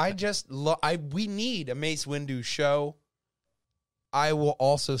 We need a Mace Windu show. I will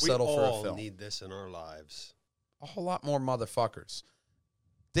also We settle for a all film. need this in our lives. A whole lot more motherfuckers.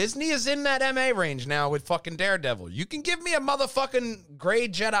 Disney is in that MA range now with fucking Daredevil. You can give me a motherfucking gray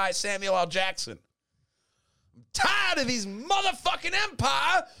Jedi Samuel L. Jackson. I'm tired of these motherfucking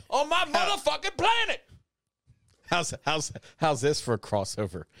empire on my motherfucking planet. How's this for a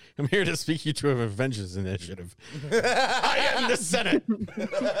crossover? I'm here to speak you to an Avengers initiative. I am the Senate.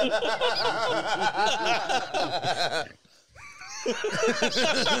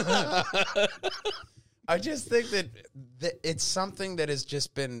 I just think that it's something that has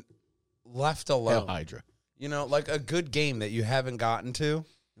just been left alone. Hail Hydra. You know, like a good game that you haven't gotten to.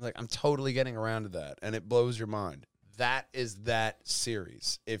 Like, I'm totally getting around to that, and it blows your mind. That is that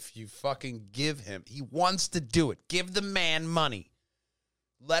series. If you fucking give him, he wants to do it. Give the man money.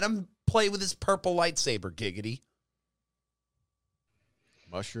 Let him play with his purple lightsaber, giggity.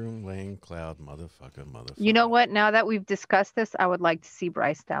 Mushroom laying cloud, motherfucker. You know what? Now that we've discussed this, I would like to see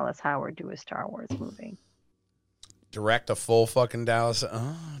Bryce Dallas Howard do a Star Wars movie. Direct a full fucking Dallas.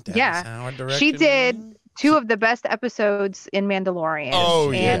 Oh, Dallas Yeah. Howard directed. She did 2 of the best episodes in Mandalorian.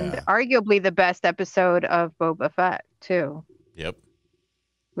 Oh, and yeah. arguably the best episode of Boba Fett, too. Yep.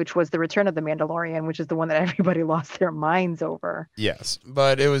 Which was the Return of the Mandalorian, which is the one that everybody lost their minds over. Yes,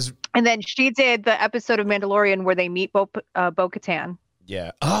 but it was. And then she did the episode of Mandalorian where they meet Bo-Katan.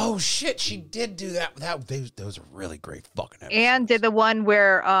 Yeah. Oh shit, she did do that. Those are really great fucking episodes. And did the one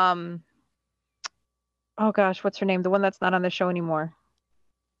where oh gosh, what's her name? The one that's not on the show anymore.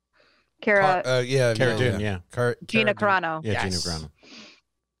 Cara Dune, yeah. Gina Carano. Yeah, Yes. Gina Carano.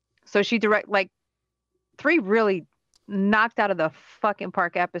 So she direct like 3 really knocked out of the fucking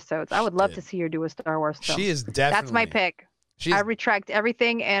park episodes. I would love to see her do a Star Wars film. She is definitely. That's my pick. I retract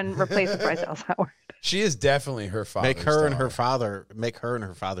everything and replace with Bryce Dallas Howard. She is definitely her father. Make her and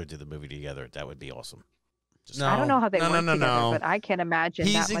her father do the movie together. That would be awesome. No, I don't know how they work together, no. but I can't imagine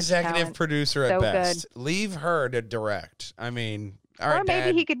He's that much executive talent. producer at So best. Leave her to direct. I mean, all right, Or maybe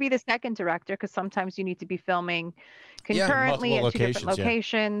Dad. he could be the second director because sometimes you need to be filming concurrently multiple at 2 different locations, yeah.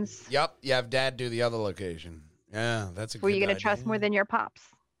 locations. Yep, you have Dad do the other location. Yeah, that's a Who are good you going to idea. trust more than your pops?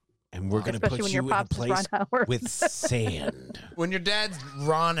 And we're going to Especially put when you your in a pops is place Ron Howard. with sand. When your dad's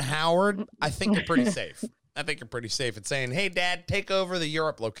Ron Howard, I think you're pretty safe. I think you're pretty safe at saying, hey, Dad, take over the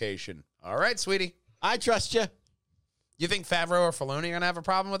Europe location. All right, sweetie. I trust you. You think Favreau or Filoni are going to have a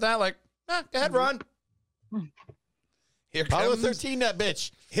problem with that? Like, go ahead, Ron. Here Apollo comes 13, that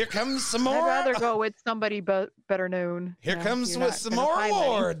bitch. Here comes some more. I'd rather go with somebody better known. Here You know, comes you're with not some gonna more find many.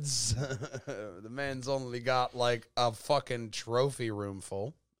 awards. The man's only got like a fucking trophy room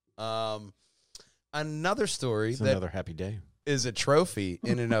full. Another story It's that another happy day. is a trophy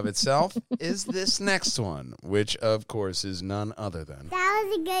in and of itself is this next one, which of course is none other than. That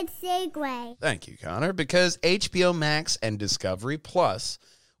was a good segue. Thank you, Connor, because HBO Max and Discovery Plus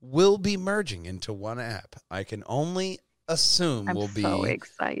will be merging into one app. I can only assume I'm will be so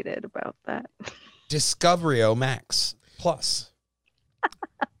excited about that. Discovery Max Plus.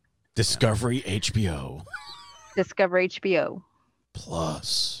 Discovery HBO Discover HBO.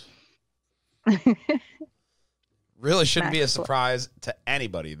 Plus. Really shouldn't be a Max Plus. surprise to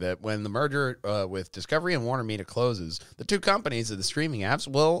anybody that when the merger with Discovery and Warner Media closes, the 2 companies of the streaming apps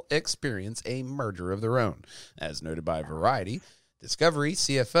will experience a merger of their own. As noted by Variety, Discovery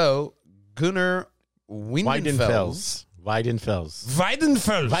CFO Gunnar Weidenfels.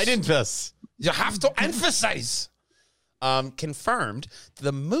 Weidenfels. You have to emphasize. Confirmed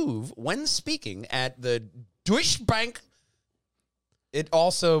the move when speaking at the Deutsche Bank. It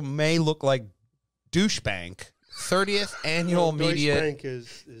also may look like Douche Bank 30th annual media Bank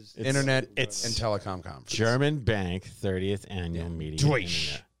is internet and it's telecom conference. German Bank 30th Annual Media. Deutsch.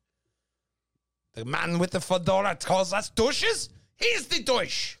 Internet. The man with the fedora calls us douches. He's the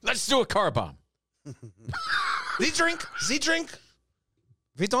Deutsch. Let's do a car bomb. The drink.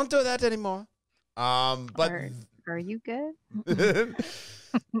 We don't do that anymore. But Are you good?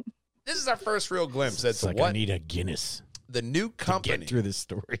 this is our first real glimpse It's at like what I need a Guinness the new to company, get through this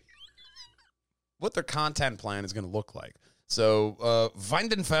story. what their content plan is going to look like. So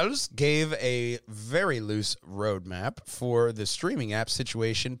Weidenfels gave a very loose roadmap for the streaming app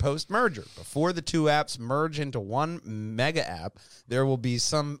situation post-merger. Before the 2 apps merge into one mega app, there will be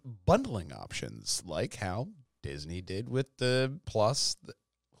some bundling options, like how Disney did with the Plus, the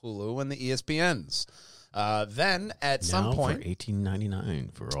Hulu, and the ESPNs. Then, at some Now point, for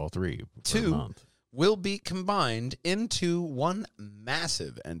 $18.99 for all 3 for a 2 month. will be combined into one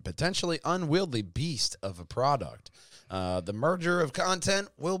massive and potentially unwieldy beast of a product. The merger of content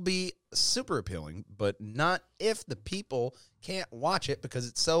will be super appealing, but not if the people can't watch it because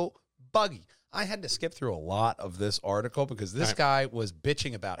it's so buggy. I had to skip through a lot of this article because this guy was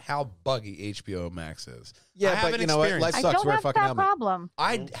bitching about how buggy HBO Max is. Yeah, I but haven't you know what? experienced Life I sucks. don't Wear a have fucking that helmet. problem.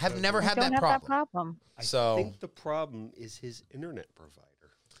 I have never I had don't that have problem. that problem. I So- think the problem is his internet provider.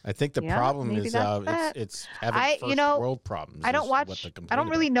 I think the Yeah, problem maybe is that's that. it's having first world problems. I don't is what watch. the I complaint don't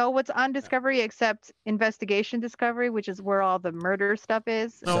really about. know what's on Discovery except Investigation Discovery, which is where all the murder stuff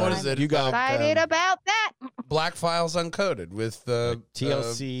is. No, So what is it? you got, Excited about that. Black Files Uncoded with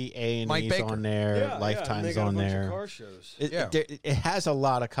TLC, Mike A&E's Baker. on there, Yeah, and they Lifetime's got a on bunch of there. car shows. It has a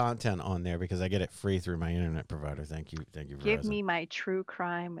lot of content on there because I get it free through my internet provider. Thank you, Verizon. Give me my true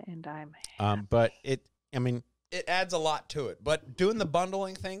crime, and I'm. But I mean, it adds a lot to it. But doing the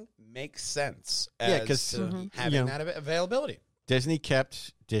bundling thing makes sense. Yeah, as 'cause, to having that availability. Disney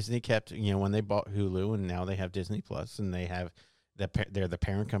kept, when they bought Hulu, and now they have Disney Plus, and they have they're the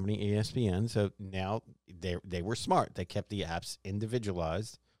parent company ESPN. So now they were smart. They kept the apps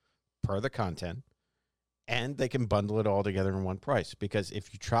individualized per the content, and they can bundle it all together in one price. Because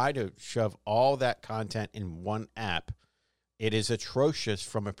if you try to shove all that content in one app, it is atrocious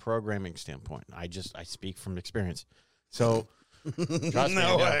from a programming standpoint. I speak from experience. So trust me,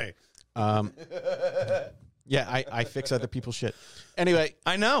 No way. Yeah, I fix other people's shit. Anyway,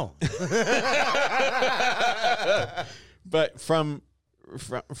 I know. but from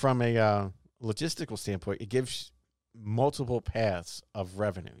a logistical standpoint, it gives multiple paths of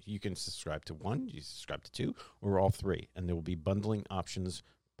revenue. You can subscribe to one, you subscribe to two, or all three, and there will be bundling options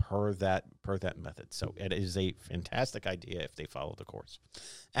per that method. So it is a fantastic idea if they follow the course.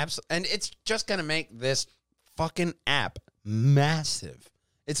 Absolutely. And it's just going to make this fucking app massive.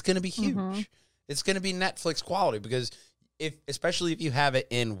 It's going to be huge. It's going to be Netflix quality because especially if you have it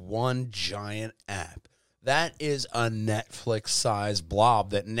in one giant app, that is a Netflix size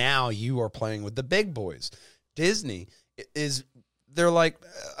blob that now you are playing with the big boys. Disney they're like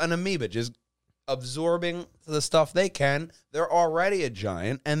an amoeba, just absorbing the stuff they can. They're already a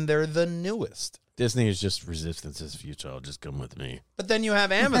giant, and they're the newest. Disney is just resistance is futile. Just come with me. But then you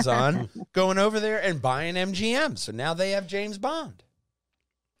have Amazon going over there and buying MGM. So now they have James Bond.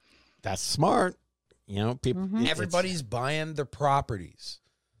 That's smart. People. Everybody's buying their properties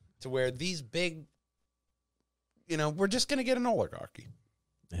to where these big, we're just going to get an oligarchy.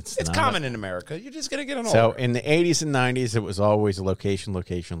 It's common in America. You're just going to get an oligarchy. So in the 80s and 90s, it was always location,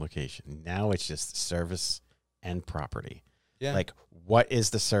 location, location. Now it's just service and property. Yeah. Like, what is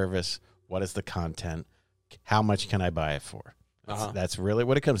the service? What is the content? How much can I buy it for? That's really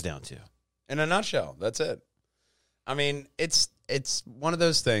what it comes down to. In a nutshell, that's it. I mean, it's one of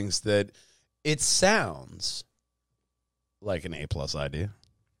those things that it sounds like an A+ idea.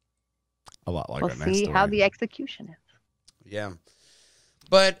 A lot like We'll our next see story. how the execution is. Yeah.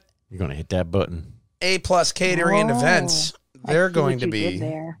 But You're going to hit that button. A+ catering and events, I they're see going what to you did be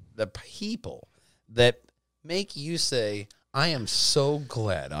there. the people that make you say, I am so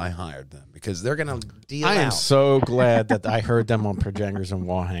glad I hired them because they're going to deal I am out. so glad that I heard them on Projangers and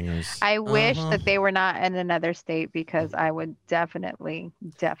Wall Hangers. I wish Uh-huh. that they were not in another state because I would definitely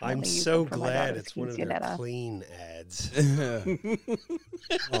I'm use so them for my glad daughter's it's one of their quinceañera. clean ads.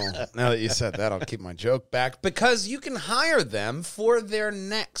 Well, now that you said that, I'll keep my joke back because you can hire them for their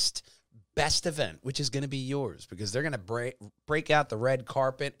next best event, which is going to be yours because they're going to break out the red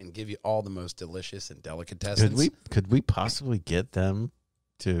carpet and give you all the most delicious and delicatessens. Could we possibly get them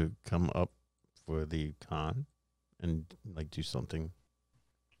to come up for the con and do something?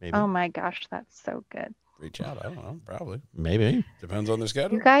 Maybe. Oh my gosh, that's so good. Reach out. I don't know. Probably. Maybe. Depends on their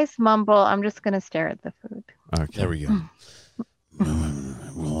schedule. You guys mumble. I'm just going to stare at the food. Okay. There we go.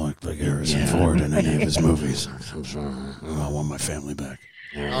 We'll look like Harrison Ford in any of his movies. I want my family back.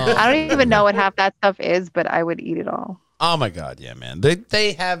 I don't even know what half that stuff is, but I would eat it all. Oh my God, yeah, man.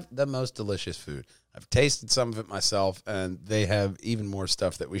 They have the most delicious food. I've tasted some of it myself, and they have even more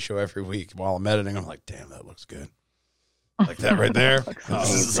stuff that we show every week while I'm editing. I'm like, damn, that looks good. Like that right there.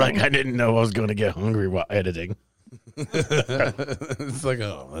 It's like I didn't know I was going to get hungry while editing. It's like,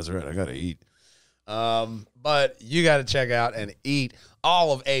 oh, that's right. I got to eat. But you got to check out and eat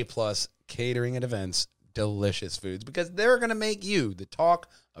all of A+ catering and events, delicious foods, because they're going to make you the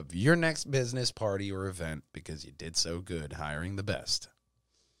talk of your next business party or event because you did so good hiring the best.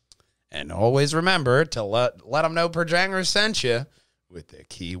 And always remember to let them know Perjangers sent you with the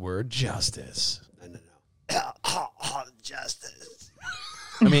keyword justice. No. Justice.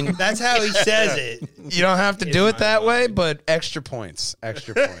 I mean, That's how he says it. you don't have to In do it my that way, mind. but extra points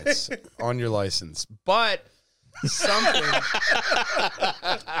on your license. But something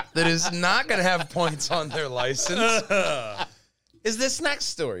that is not going to have points on their license is this next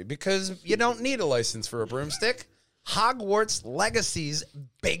story, because you don't need a license for a broomstick. Hogwarts Legacy's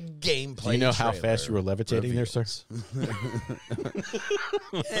big gameplay. Do you know how trailer fast you were levitating there, sir?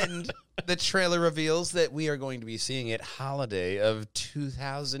 And the trailer reveals that we are going to be seeing it holiday of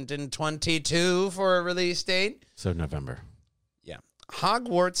 2022 for a release date. So November. Yeah.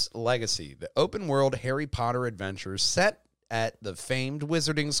 Hogwarts Legacy, the open world Harry Potter adventure set at the famed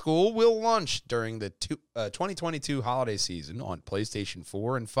Wizarding School, will launch during the 2022 holiday season on PlayStation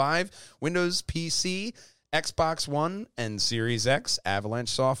 4 and 5, Windows PC, Xbox One, and Series X. Avalanche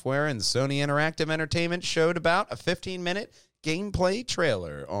Software and Sony Interactive Entertainment showed about a 15-minute gameplay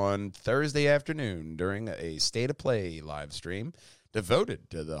trailer on Thursday afternoon during a State of Play live stream devoted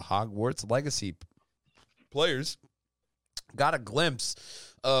to the Hogwarts Legacy. Players got a glimpse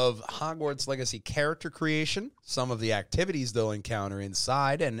of Hogwarts Legacy character creation, some of the activities they'll encounter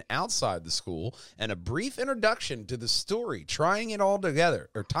inside and outside the school, and a brief introduction to the story, tying it all together.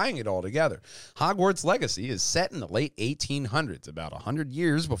 Hogwarts Legacy is set in the late 1800s, about 100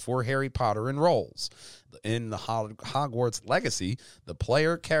 years before Harry Potter enrolls. In the Hogwarts Legacy, the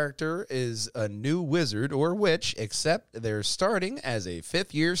player character is a new wizard or witch, except they're starting as a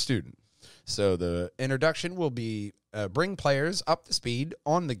fifth-year student. So the introduction will be bring players up to speed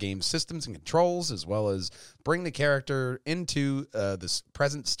on the game's systems and controls, as well as bring the character into this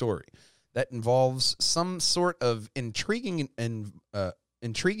present story that involves some sort of intriguing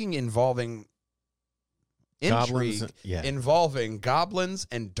involving Goblins, intrigue yeah. involving goblins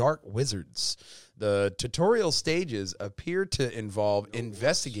and dark wizards. The tutorial stages appear to involve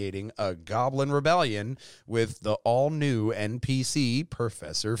investigating a goblin rebellion with the all-new NPC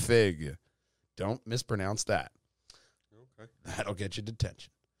Professor Fig. Don't mispronounce that. Okay. That'll get you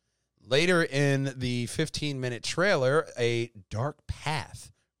detention. Later in the 15-minute trailer, a dark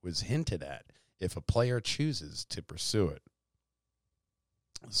path was hinted at if a player chooses to pursue it.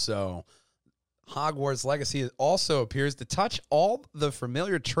 So, Hogwarts Legacy also appears to touch all the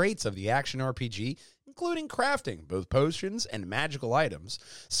familiar traits of the action RPG, including crafting both potions and magical items,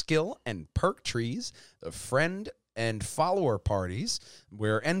 skill and perk trees, the friend and follower parties,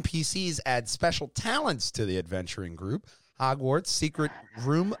 where NPCs add special talents to the adventuring group. Hogwarts Secret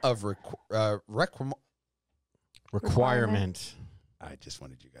Room of Requirement. I just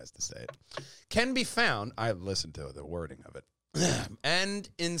wanted you guys to say it. Can be found. I listened to the wording of it. And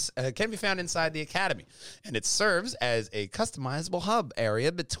can be found inside the academy, and it serves as a customizable hub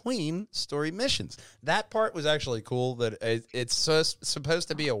area between story missions. That part was actually cool. That it's supposed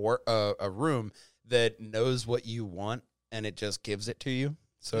to be a room that knows what you want, and it just gives it to you.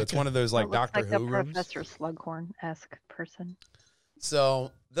 So it's one of those like Doctor Who rooms. Professor Slughorn-esque person.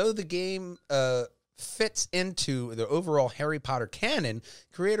 So though the game fits into the overall Harry Potter canon,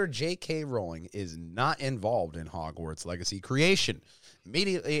 creator J.K. Rowling is not involved in Hogwarts Legacy creation.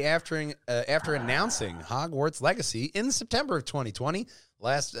 Immediately after announcing Hogwarts Legacy in September of 2020,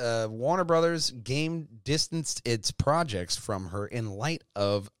 Warner Brothers game distanced its projects from her in light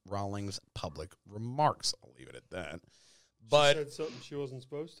of Rowling's public remarks. I'll leave it at that. But she said something she wasn't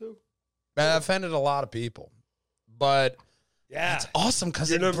supposed to? Offended a lot of people. But yeah, it's awesome because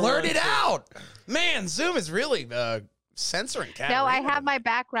it blurred it out. Man, Zoom is really censoring. No, I have my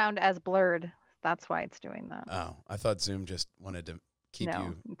background as blurred. That's why it's doing that. Oh, I thought Zoom just wanted to keep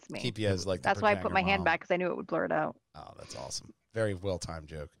it's you as like. That's why I put my hand back because I knew it would blur it out. Oh, that's awesome. Very well timed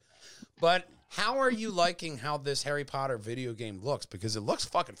joke. But how are you liking how this Harry Potter video game looks? Because it looks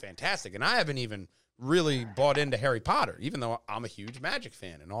fucking fantastic, and I haven't even really bought into Harry Potter, even though I'm a huge Magic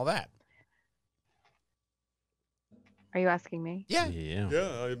fan and all that. Are you asking me? Yeah.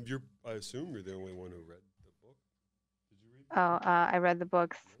 Yeah, I assume you're the only one who read the book. Did you read? I read the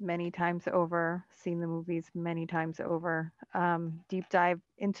books many times over, seen the movies many times over, deep dive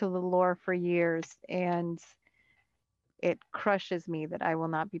into the lore for years, and it crushes me that I will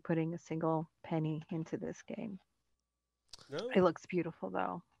not be putting a single penny into this game. No. It looks beautiful,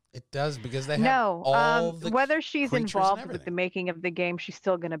 though. It does, because they have all the whether she's creatures and involved with everything. the making of the game, she's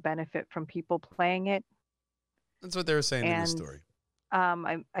still going to benefit from people playing it. That's what they were saying in the And story.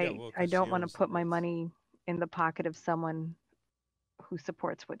 I 'cause don't she want to owns the put my rights. money in the pocket of someone who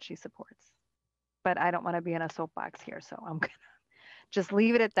supports what she supports. But I don't want to be in a soapbox here, so I'm gonna just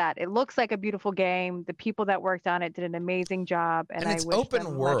leave it at that. It looks like a beautiful game. The people that worked on it did an amazing job, and I it's wish open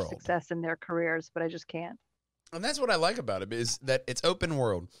them world. much success in their careers, but I just can't. And that's what I like about it, is that it's open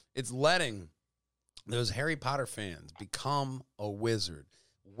world. It's letting those Harry Potter fans become a wizard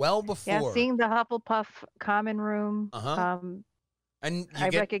well before. Yeah, seeing the Hufflepuff common room. Uh-huh. And I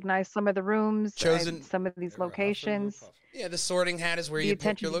recognize some of the rooms, chosen- some of these locations. Yeah, the sorting hat is where The you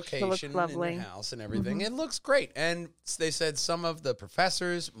pick your attention to detail looks location in lovely. your house and everything. Mhm. It looks great. And they said some of the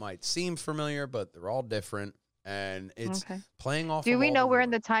professors might seem familiar, but they're all different. And it's Okay. playing off Do of we all know the where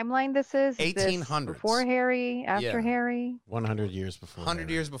in lore. the timeline this is? Is this 1800s. before Harry, after Yeah. Harry? 100 years before. 100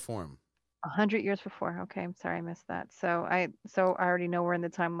 Harry. years before him. 100 years before. Okay, I'm sorry I missed that. So I already know where in the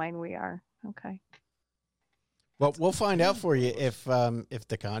timeline we are. Okay. Well, we'll find out for you if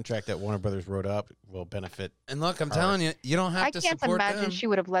the contract that Warner Brothers wrote up will benefit. And look, I'm telling you, you don't have I to can't support imagine them. she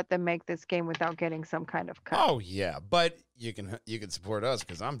would have let them make this game without getting some kind of cut. Oh yeah, but you can support us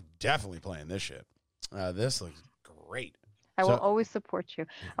because I'm definitely playing this shit. This looks great. I will So- always support you.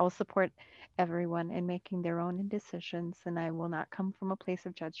 I will support everyone in making their own decisions, and I will not come from a place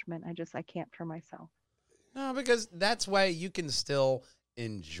of judgment. I can't for myself. No, because that's why you can still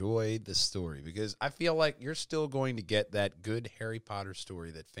enjoy the story, because I feel like you're still going to get that good Harry Potter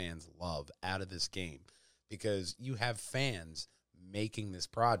story that fans love out of this game, because you have fans making this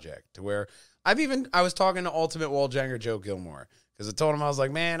project to where I was talking to Ultimate Walljanger Joe Gilmore, because I told him, I was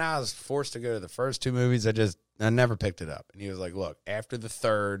like, man, I was forced to go to the first two movies. I never picked it up. And he was like, look, after the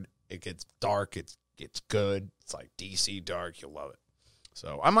third, it gets dark. It's good. It's like DC dark. You'll love it.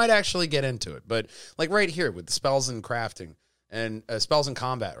 So I might actually get into it. But like right here with the spells and crafting and spells and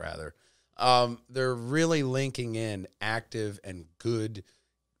combat, rather, they're really linking in active and good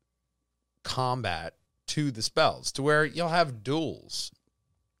combat to the spells to where you'll have duels.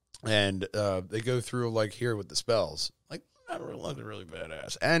 And they go through like here with the spells. Like, that looks really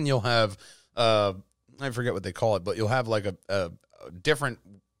badass. And you'll have, I forget what they call it, but you'll have like a different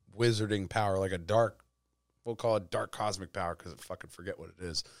wizarding power, like a dark, we'll call it dark cosmic power because I fucking forget what it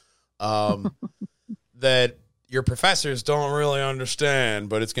is, that your professors don't really understand,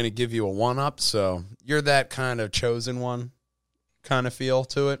 but it's going to give you a one-up. So you're that kind of chosen one kind of feel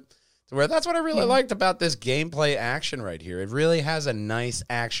to it. To where that's what I really liked about this gameplay action right here. It really has a nice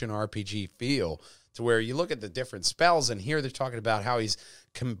action RPG feel to where you look at the different spells, and here they're talking about how he's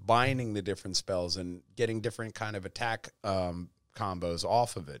combining the different spells and getting different kind of attack combos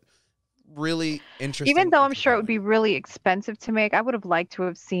off of it. Really interesting. Even though I'm sure it would be really expensive to make, I would have liked to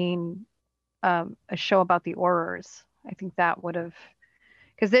have seen a show about the Aurors. I think that would have,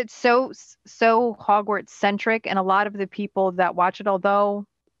 because it's so Hogwarts centric, and a lot of the people that watch it, although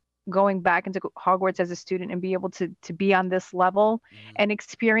going back into Hogwarts as a student and be able to be on this level and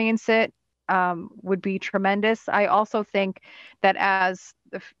experience it would be tremendous. I also think that as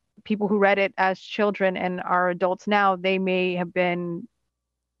the people who read it as children and are adults now, they may have been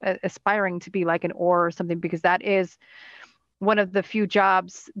aspiring to be like an Auror or something, because that is one of the few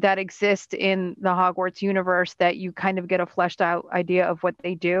jobs that exist in the Hogwarts universe that you kind of get a fleshed out idea of what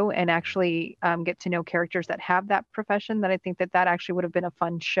they do and actually get to know characters that have that profession. That I think that actually would have been a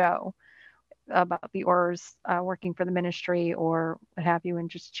fun show about the Aurors working for the Ministry or what have you, and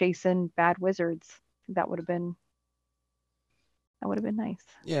just chasing bad wizards. That would have been nice.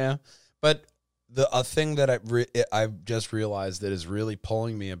 Yeah, but a thing that I've just realized that is really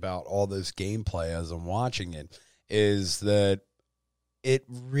pulling me about all this gameplay as I'm watching it is that it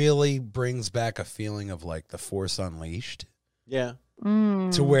really brings back a feeling of like the Force Unleashed. Yeah.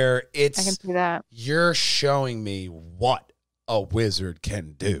 To where I can see that. You're showing me what a wizard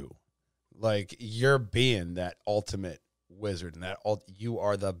can do. Like, you're being that ultimate wizard, and you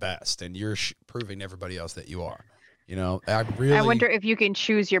are the best, and you're proving to everybody else that you are. You know, I wonder if you can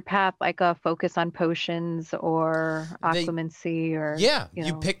choose your path, like a focus on potions or occlumency, or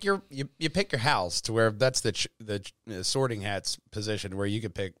you pick your house to where that's the sorting hat's position, where you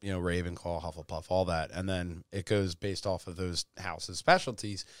could pick Ravenclaw, Hufflepuff, all that, and then it goes based off of those houses'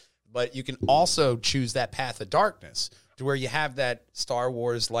 specialties. But you can also choose that path of darkness to where you have that Star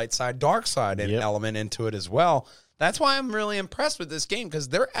Wars light side, dark side element into it as well. That's why I'm really impressed with this game, because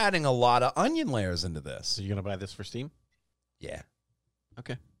they're adding a lot of onion layers into this. So you're going to buy this for Steam? Yeah.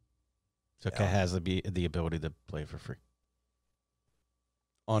 Okay. So it has the ability to play for free.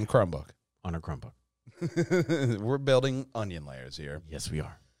 On Chromebook. On a Chromebook. We're building onion layers here. Yes, we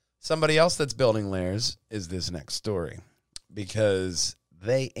are. Somebody else that's building layers is this next story, because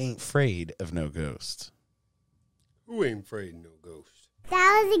they ain't afraid of no ghosts. Who ain't afraid of no ghost?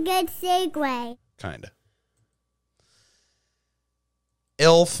 That was a good segue. Kinda.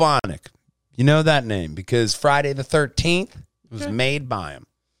 Ilphonic. You know that name because Friday the 13th was made by him.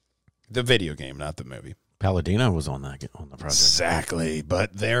 The video game, not the movie. Palladino was on the project. Exactly,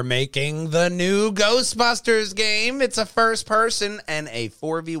 but they're making the new Ghostbusters game. It's a first person and a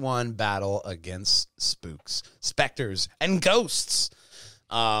 4v1 battle against spooks, specters, and ghosts.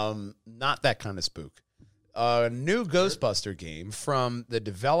 Not that kind of spook. A new Ghostbuster game from the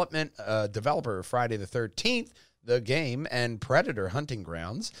developer of Friday the 13th. The game and Predator Hunting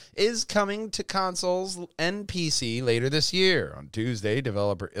Grounds is coming to consoles and PC later this year. On Tuesday,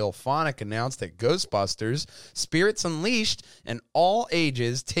 developer Ilphonic announced that Ghostbusters, Spirits Unleashed, and all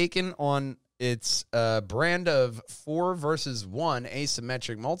ages taken on It's a brand of 4 versus 1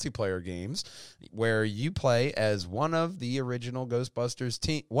 asymmetric multiplayer games where you play as one of the original Ghostbusters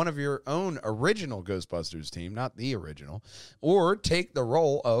team, one of your own original Ghostbusters team, not the original, or take the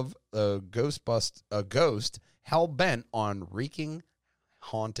role of a ghost hell-bent on wreaking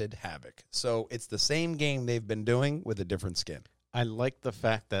haunted havoc. So it's the same game they've been doing with a different skin. I like the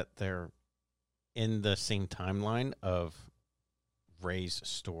fact that they're in the same timeline of Ray's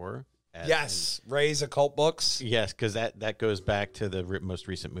store. Yes, Ray's occult books. Yes, because that goes back to the most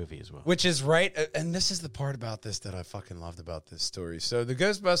recent movie as well. Which is right, and this is the part about this that I fucking loved about this story. So the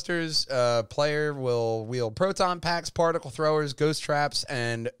Ghostbusters player will wield proton packs, particle throwers, ghost traps,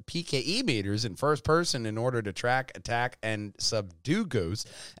 and PKE meters in first person in order to track, attack, and subdue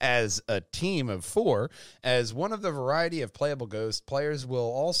ghosts as a team of 4. As one of the variety of playable ghosts, players will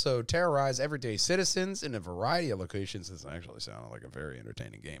also terrorize everyday citizens in a variety of locations. This actually sounded like a very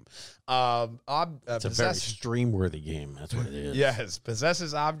entertaining game. It's a very stream-worthy game. That's what it is. Yes,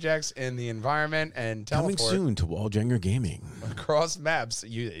 possesses objects in the environment and Coming teleport soon to Walljanger Gaming. across maps.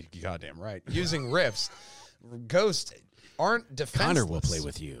 You goddamn right. Using rifts, ghosts aren't defenseless. Connor will play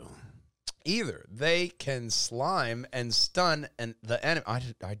with you. Either. They can slime and stun and the enemy.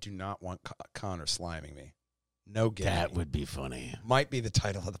 I do not want Connor sliming me. No game. That would be funny. Might be the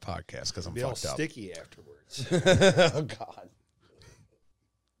title of the podcast because I'm Be all fucked up. sticky afterwards. Oh God.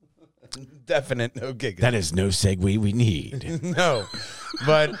 Definite no giggling. That is no segue we need. No,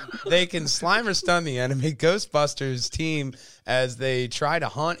 but they can slime or stun the enemy Ghostbusters team as they try to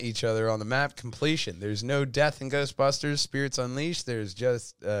haunt each other on the map completion. There's no death in Ghostbusters Spirits Unleashed. There's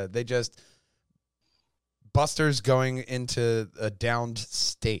just busters going into a downed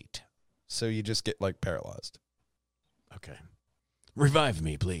state. So you just get like paralyzed. Okay. Revive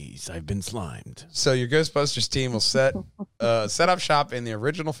me, please. I've been slimed. So your Ghostbusters team will set up shop in the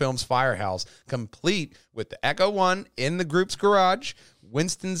original film's firehouse, complete with the Echo One in the group's garage.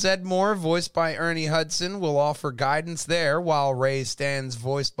 Winston Zedmore, voiced by Ernie Hudson, will offer guidance there, while Ray Stans,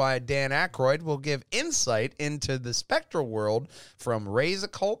 voiced by Dan Aykroyd, will give insight into the spectral world from Ray's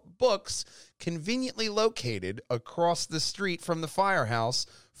occult books, conveniently located across the street from the firehouse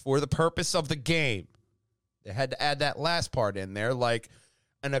for the purpose of the game. They had to add that last part in there, like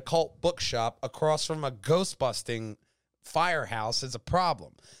an occult bookshop across from a ghost-busting firehouse is a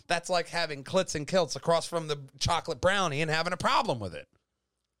problem. That's like having Clits and Kilts across from the chocolate brownie and having a problem with it.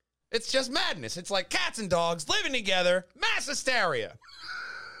 It's just madness. It's like cats and dogs living together, mass hysteria.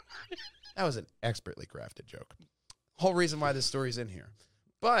 That was an expertly crafted joke. Whole reason why this story's in here.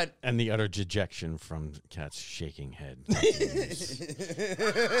 But And the utter dejection from Cat's shaking head.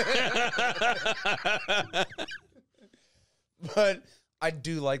 But I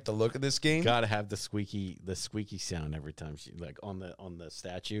do like the look of this game. Gotta have the squeaky sound every time she like on the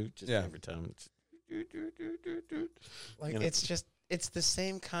statue. Just Yeah. every time. Like You know? it's the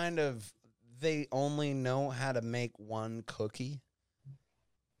same kind of, they only know how to make one cookie.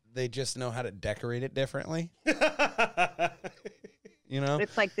 They just know how to decorate it differently. You know?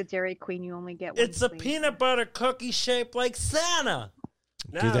 It's like the Dairy Queen. You only get one. It's a queen. peanut butter cookie shaped like Santa.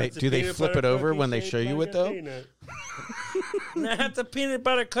 Do they flip it over when they show you it though? Now it's a peanut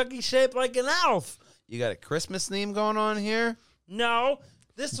butter cookie shaped like an elf. You got a Christmas theme going on here? No,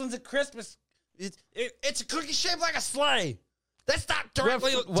 this one's a Christmas. It's a cookie shaped like a sleigh. That's not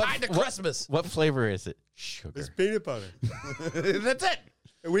directly tied to Christmas. What flavor is it? Sugar. It's peanut butter. That's it.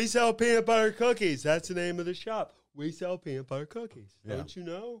 And we sell peanut butter cookies. That's the name of the shop. We sell peanut butter cookies. Yeah. Don't you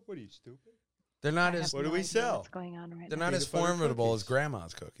know? What are you, stupid? They're not I as have What do no we idea sell? What's going on right they're now? not as Peanut butter formidable cookies. as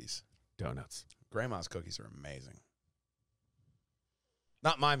Grandma's cookies. Donuts. Grandma's cookies are amazing.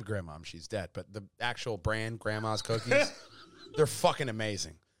 Not my grandma, she's dead, but the actual brand Grandma's cookies, they're fucking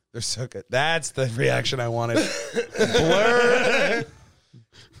amazing. They're so good. That's the reaction I wanted. Blur.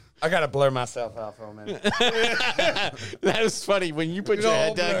 I gotta blur myself out for a minute. That was funny. When you put Good your head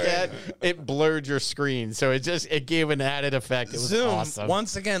old down, blur. Cat, it blurred your screen. So it gave an added effect. It was Zoom awesome.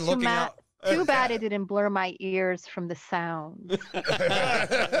 once again looking out. Too bad it didn't blur my ears from the sound.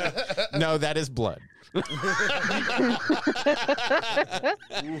 No, that is blood.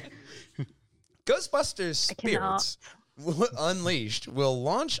 Ghostbusters I cannot. Spirits Unleashed will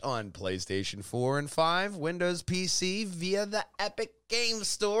launch on PlayStation 4 and 5, Windows PC via the Epic Games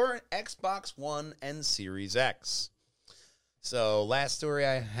Store, Xbox One, and Series X. So, last story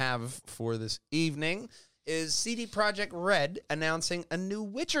I have for this evening is CD Projekt Red announcing a new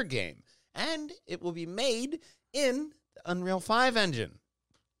Witcher game, and it will be made in the Unreal 5 engine.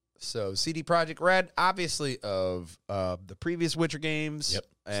 So, CD Projekt Red, obviously of the previous Witcher games, Yep.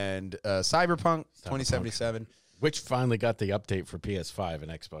 and Cyberpunk 2077. Which finally got the update for PS5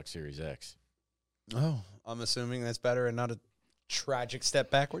 and Xbox Series X. Oh, I'm assuming that's better and not a tragic step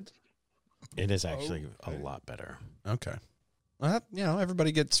backwards. It is actually a lot better. Okay. Well,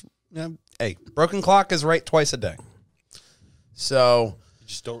 everybody gets. Hey, broken clock is right twice a day. So You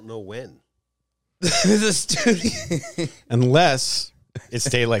just don't know when. the studio. Unless it's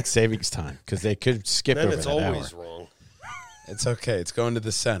daylight savings time, because they could skip Then over it's that always hour. wrong. It's okay. It's going to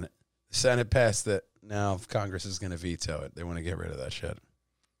the Senate. The Senate passed it. Now Congress is going to veto it. They want to get rid of that shit.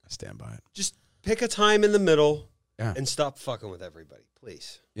 I stand by it. Just pick a time in the middle Yeah. and stop fucking with everybody,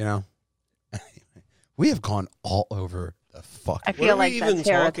 please. We have gone all over the fuck. I What feel are we like even that's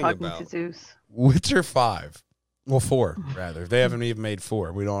Hera talking talking about? to Zeus. Witcher 5. Well, 4, rather. They haven't even made 4.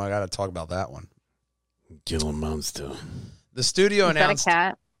 I got to talk about that one. Kill a monster. The studio Is that a announced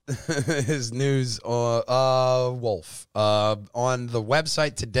cat? his news Wolf on the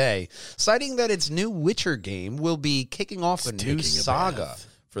website today, citing that its new Witcher game will be kicking off a new taking a saga bath.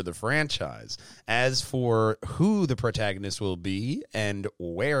 for the franchise. As for who the protagonist will be and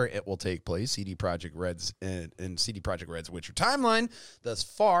where it will take place, CD Projekt Red's in CD Projekt Red's Witcher timeline, thus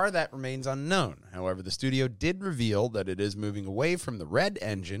far that remains unknown. However, the studio did reveal that it is moving away from the Red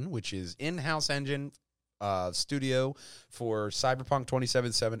engine, which is in-house engine studio for Cyberpunk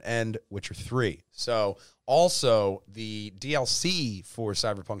 2077 and Witcher 3. So also the DLC for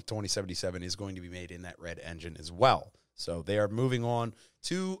Cyberpunk 2077 is going to be made in that Red engine as well. So they are moving on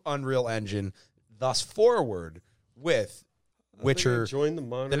to Unreal Engine, thus forward with Witcher, Join the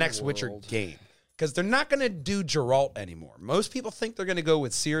modern the next world. Witcher game. Because they're not going to do Geralt anymore. Most people think they're going to go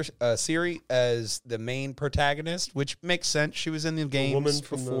with Ciri as the main protagonist, which makes sense. She was in the The games woman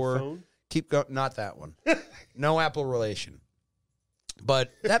from before. the phone. Keep going. Not that one. No Apple relation.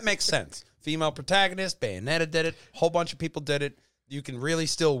 But that makes sense. Female protagonist, Bayonetta did it. A whole bunch of people did it. You can really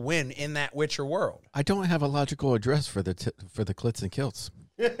still win in that Witcher world. I don't have a logical address for the clits and kilts.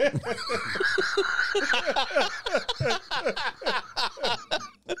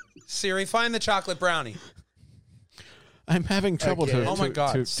 Siri, find the chocolate brownie. I'm having trouble Again. to. Oh my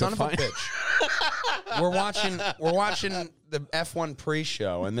God, to son of find. a bitch. We're watching the F1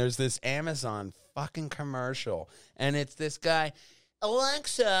 pre-show, and there's this Amazon fucking commercial, and it's this guy,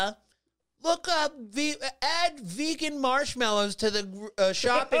 Alexa, look up, add vegan marshmallows to the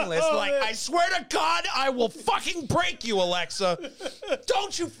shopping list. Like, I swear to God, I will fucking break you, Alexa.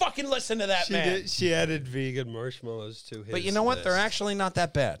 Don't you fucking listen to that man. She added vegan marshmallows to his But you know what? They're list. actually not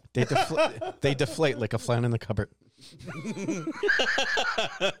that bad. They deflate like a flan in the cupboard.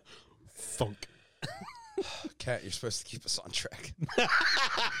 Funk. Kat, you're supposed to keep us on track. You're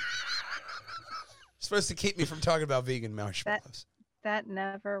supposed to keep me from talking about vegan marshmallows. That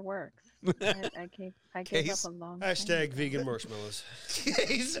never works. I gave Case. up a long time. Hashtag vegan marshmallows.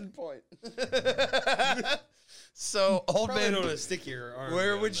 Case in point. So, old Probably man, don't want to stick your arm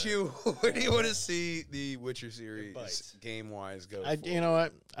where down would that. where do you want to see the Witcher series bites. game-wise go? You know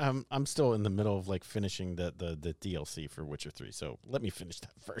what? I'm still in the middle of like finishing the DLC for Witcher 3. So let me finish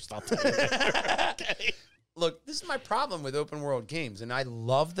that first. I'll tell you. Okay. Look, this is my problem with open world games, and I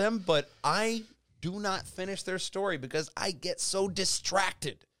love them, but I do not finish their story because I get so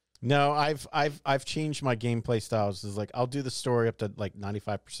distracted. No, I've changed my gameplay styles. It's like I'll do the story up to like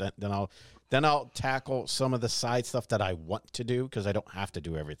 95%. Then I'll tackle some of the side stuff that I want to do because I don't have to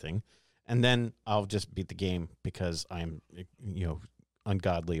do everything, and then I'll just beat the game because I'm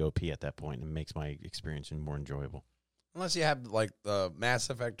ungodly OP at that point, and it makes my experience more enjoyable. Unless you have like Mass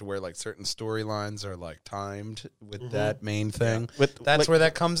Effect, where like certain storylines are like timed with that main thing. That's where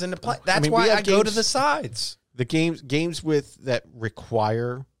that comes into play. That's we why have I go to games- the sides. The games with that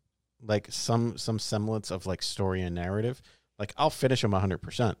require like some semblance of like story and narrative, like I'll finish them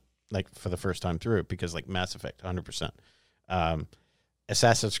 100%, like for the first time through, because like Mass Effect 100%,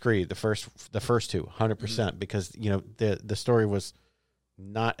 Assassin's Creed the first two 100%, because the story was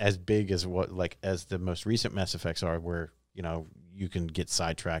not as big as as the most recent Mass Effects are, where you can get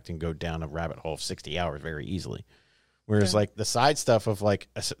sidetracked and go down a rabbit hole of 60 hours very easily, whereas like the side stuff of like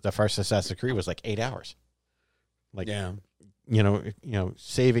the first Assassin's Creed was like 8 hours. Like,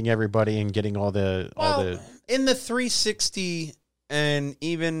 saving everybody and getting all the in the 360 and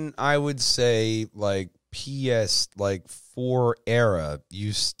even I would say like PS like 4 era,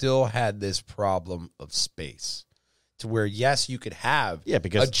 you still had this problem of space to where yes, you could have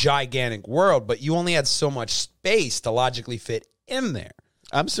because a gigantic world, but you only had so much space to logically fit in there.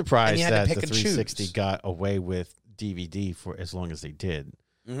 I'm surprised that the pick and 360 choose. got away with DVD for as long as they did.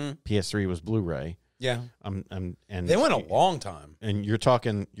 Mm-hmm. PS3 was Blu-ray. Yeah, and they went a long time. And you're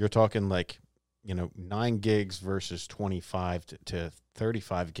talking like 9 gigs versus 25 to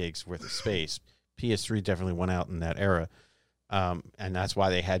 35 gigs worth of space. PS3 definitely went out in that era, and that's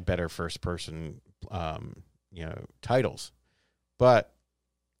why they had better first person titles. But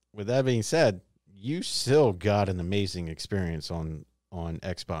with that being said, you still got an amazing experience on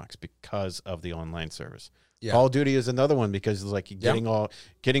Xbox because of the online service. Yeah. Call of Duty is another one because it's like getting all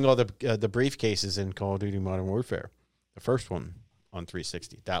the briefcases in Call of Duty Modern Warfare, the first one on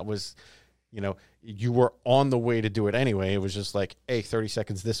 360. That was, you were on the way to do it anyway. It was just like, hey, 30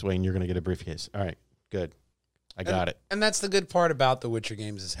 seconds this way and you're going to get a briefcase. All right, good. I got it. And that's the good part about the Witcher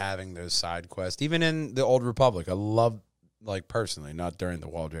games is having those side quests. Even in the Old Republic, I love, like personally, not during the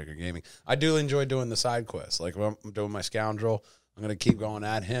Wallbreaker gaming, I do enjoy doing the side quests. Like when I'm doing my scoundrel, I'm going to keep going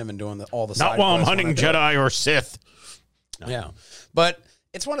at him and doing all the side quests. Not while I'm hunting Jedi or Sith. No. Yeah. But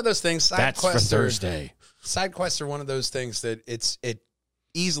it's one of those things. That's for Thursday. Side quests are one of those things that it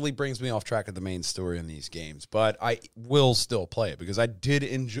easily brings me off track of the main story in these games, but I will still play it because I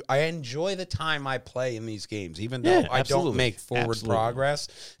enjoy the time I play in these games, even though I don't make forward progress.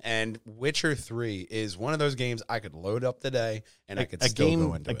 And Witcher 3 is one of those games I could load up today and I could still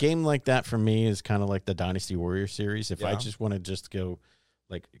go into it. A game like that for me is kind of like the Dynasty Warrior series. If I just want to just go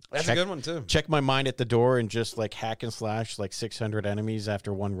like that's a good one too. Check my mind at the door and just like hack and slash like 600 enemies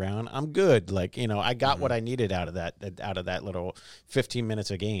after one round. I'm good. Like, I got what I needed out of that little 15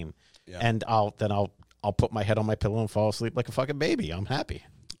 minutes a game. Yeah. And I'll put my head on my pillow and fall asleep like a fucking baby. I'm happy.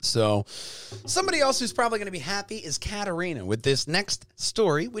 So somebody else who's probably going to be happy is Katarina with this next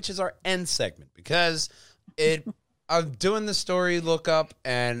story, which is our end segment, because I'm doing the story lookup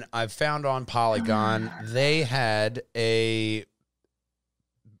and I've found on Polygon they had a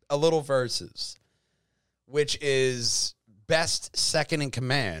little versus, which is best second in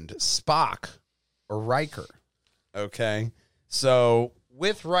command, Spock or Riker. Okay, so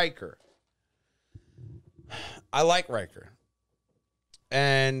with Riker, I like Riker,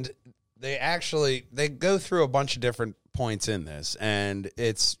 and they go through a bunch of different points in this, and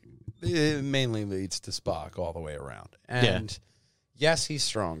it mainly leads to Spock all the way around. And yes, he's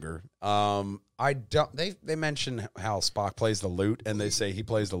stronger. They mention how Spock plays the lute, and they say he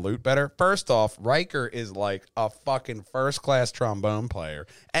plays the lute better. First off, Riker is like a fucking first-class trombone player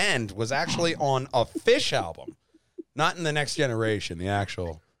and was actually on a Fish album. Not in the Next Generation, the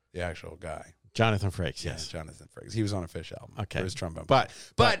actual guy. Jonathan Frakes, yes. Jonathan Frakes. He was on a Fish album. Okay. For his trombone. But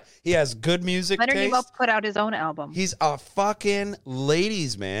he has good music Leonard taste. Nimoy put out his own album. He's a fucking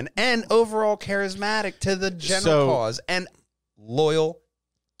ladies' man and overall charismatic to the general cause and loyal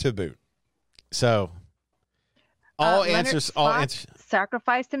to boot. So all answers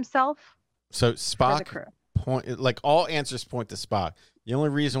sacrificed himself. So for the crew. All answers point to Spock. The only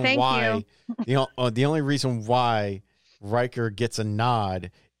reason the only reason why Riker gets a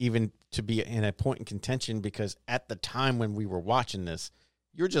nod even to be in a point in contention, because at the time when we were watching this,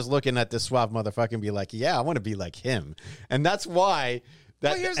 you're just looking at this suave motherfucker and be like, yeah, I want to be like him. And that's why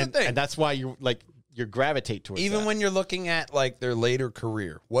here's the thing. And that's why you gravitate towards even that. when you're looking at like their later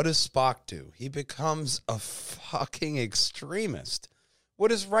career. What does Spock do? He becomes a fucking extremist. What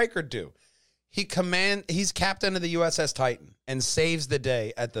does Riker do? He's captain of the USS Titan and saves the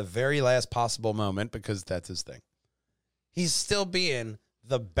day at the very last possible moment because that's his thing. He's still being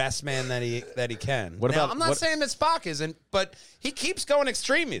the best man that he can. I'm not saying that Spock isn't, but he keeps going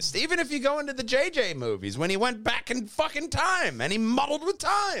extremist. Even if you go into the JJ movies when he went back in fucking time and he muddled with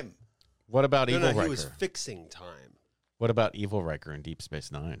time. What about evil Riker? He was fixing time. What about evil Riker in Deep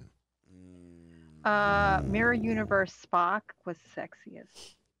Space Nine? Mirror Universe Spock was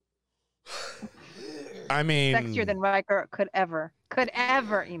sexiest. I mean, sexier than Riker could ever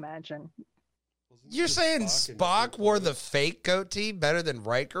imagine. You're saying Spock wore the fake goatee better than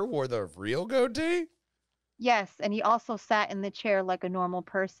Riker wore the real goatee? Yes, and he also sat in the chair like a normal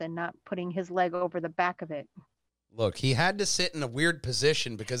person, not putting his leg over the back of it. Look, he had to sit in a weird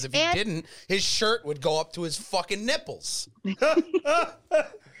position because if he didn't, his shirt would go up to his fucking nipples.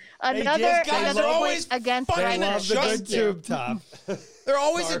 Another always against fucking love the good tube top. They're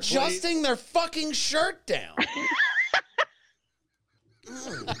always adjusting their fucking shirt down.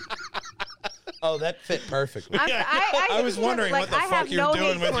 Oh, that fit perfectly. I was wondering what the fuck you're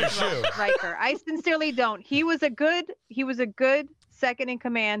doing with your shoe. Riker. I sincerely don't. He was a good second in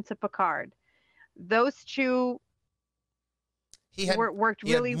command to Picard. Those two worked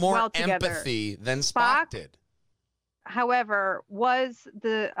really well together. More empathy than Spock did. However, was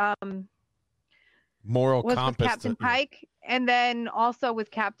the moral compass with Captain Pike, and then also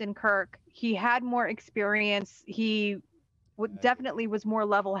with Captain Kirk. He had more experience. He definitely was more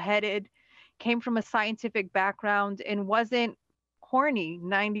level-headed, came from a scientific background, and wasn't horny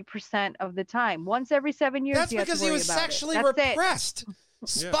 90% of the time. Once every 7 years, that's because he was sexually repressed.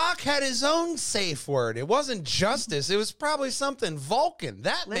 Spock had his own safe word. It wasn't justice. It was probably something Vulcan.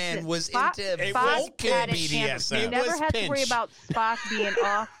 That man Listen, was Spock- into Spock Vulcan had it handled. BDSM. You never had to worry about Spock being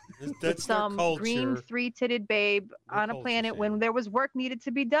off That's with some their green culture. three-titted babe Their on a culture, planet when Sam. there was work needed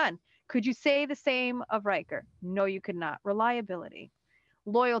to be done. Could you say the same of Riker? No, you could not. Reliability,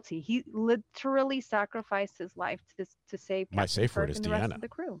 loyalty. He literally sacrificed his life to save My Captain safe word Kirk is and the rest Deanna. of the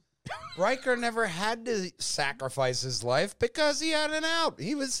crew. Riker never had to sacrifice his life because he had an out.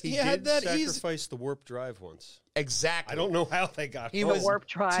 He had did that easy. sacrifice the warp drive once. Exactly. I don't know how they got He home. was Warp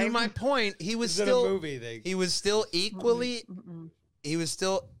drive. To my point, he was Is it still a movie? he was still equally Mm-mm. he was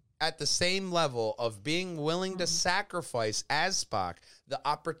still at the same level of being willing to sacrifice as Spock. The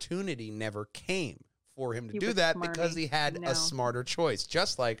opportunity never came for him to He do was that smarmy. because he had No. a smarter choice.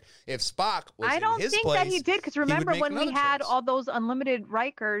 Just like if Spock was I don't in his think place, that he did, because remember make when we another had choice. all those unlimited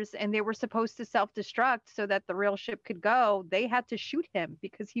Rikers and they were supposed to self-destruct so that the real ship could go, they had to shoot him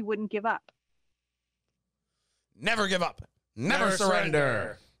because he wouldn't give up. Never give up. Never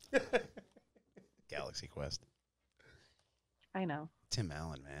surrender. Galaxy Quest. I know. Tim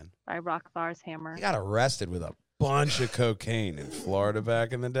Allen, man. By Rockvar's hammer. He got arrested with a bunch of cocaine in Florida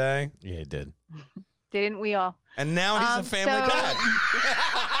back in the day. Yeah, it did. Didn't we all? And now he's a family so- dad.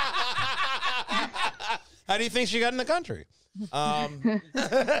 How do you think she got in the country? Well,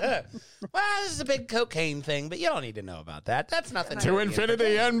 this is a big cocaine thing, but you don't need to know about that. That's nothing. To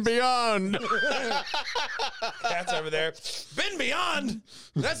infinity and beyond. That's over there. Been beyond.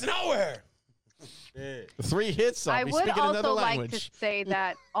 That's nowhere. 3 hits. I'll I be would speaking another also like language. to say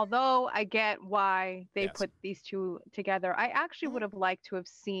that although I get why they Yes. put these two together, I actually would have liked to have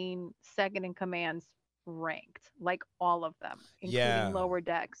seen second in commands ranked, like all of them, including Yeah. Lower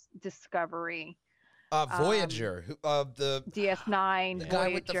Decks, Discovery, Voyager, the DS9, the Voyager.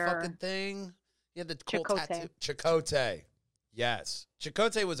 guy with the fucking thing. Yeah, the cool Chakotay. tattoo. Chakotay. Yes.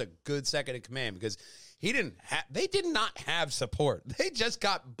 Chakotay was a good second in command because they did not have support. They just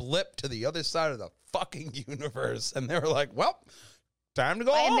got blipped to the other side of the fucking universe. And they were like, well, time to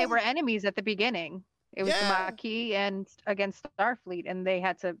go And they home. were enemies at the beginning. It was Yeah. the Maquis and against Starfleet, and they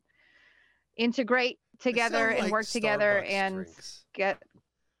had to integrate together They sound and like work together Starbucks and drinks. get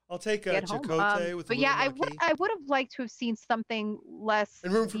I'll take a get home. Chakotay with a But yeah, little Maquis. I would have liked to have seen something less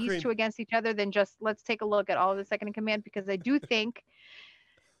And room for these cream. two against each other than just let's take a look at all of the second in command, because I do think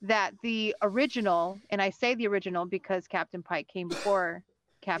that the original, and I say the original because Captain Pike came before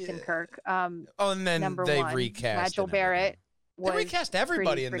Captain Yeah. Kirk. Oh, and then Number they one, recast. Nigel and Barrett everything. was They recast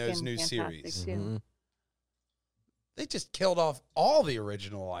everybody in pretty those freaking new fantastic, series. too. Mhm. They just killed off all the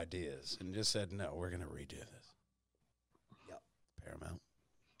original ideas and just said, no, we're going to redo this. Yep. Paramount.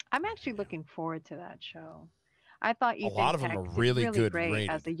 I'm actually looking forward to that show. I thought Ethan lot of them Peck are did really good great rated.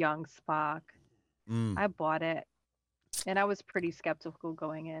 as a young Spock. Mm. I bought it, and I was pretty skeptical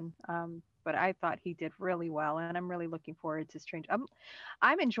going in, but I thought he did really well, and I'm really looking forward to Strange.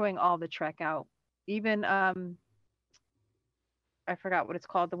 I'm enjoying all the Trek out, even I forgot what it's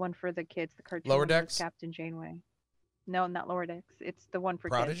called, the one for the kids, the cartoon Lower one with Decks? Captain Janeway. No, not Lower Decks. It's the one for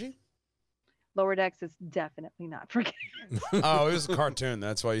kids. Prodigy? Lower Decks is definitely not for kids. Oh, it was a cartoon.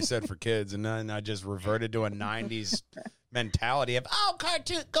 That's why you said for kids. And then I just reverted to a 90s mentality of, oh,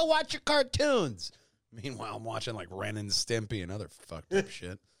 cartoon, go watch your cartoons. Meanwhile, I'm watching like Ren and Stimpy and other fucked up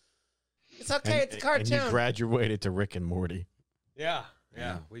shit. It's okay. It's a And cartoon. you graduated to Rick and Morty. Yeah,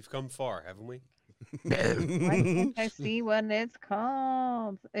 Yeah. we've come far, haven't we? Why can't I see what it's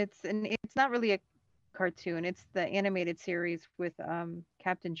called? It's not really a cartoon. It's the animated series with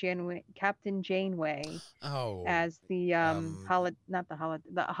Captain Janeway Oh. as the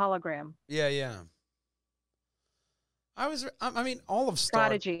the hologram. Yeah. I mean, all of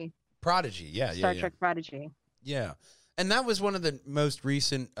Prodigy. Prodigy. Yeah. Star Trek Prodigy. Yeah. And that was one of the most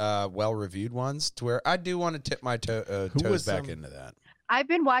recent, well-reviewed ones to where I do want to tip my toes was, back into that. I've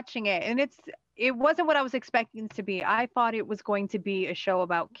been watching it, and it wasn't what I was expecting it to be. I thought it was going to be a show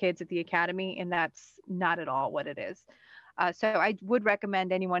about kids at the academy, and that's not at all what it is. So I would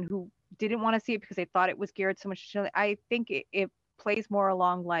recommend anyone who didn't want to see it because they thought it was geared so much to children. I think it plays more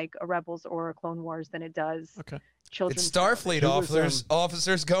along like a Rebels or a Clone Wars than it does Okay. children's. It's Starfleet Who was,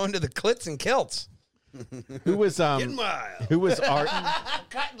 officers going to the clits and kilts. Who was Getting wild. who was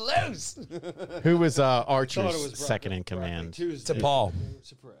Cutting loose. who was Thought it Archer's was second in Broccoli command? Tuesday. To Paul.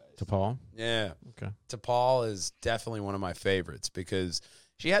 Surprise. To Paul. Yeah. Okay. T'Pol is definitely one of my favorites because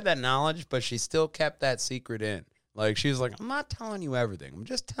she had that knowledge, but she still kept that secret in. Like, she was like, I'm not telling you everything. I'm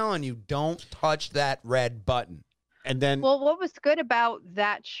just telling you, don't touch that red button. And then Well, what was good about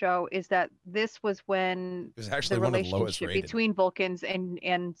that show is that this was when It was actually the one of the lowest relationship rated. between Vulcans and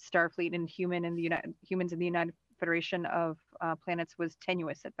Starfleet and humans in the United Federation of Planets was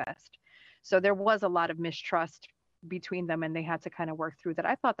tenuous at best. So there was a lot of mistrust between them, and they had to kind of work through that.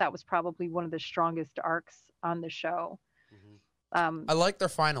 I thought that was probably one of the strongest arcs on the show. I like their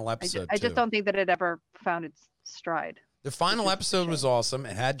final episode. I just don't think that it ever found its stride. The final episode was awesome.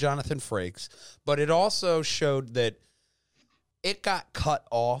 It had Jonathan Frakes, but it also showed that it got cut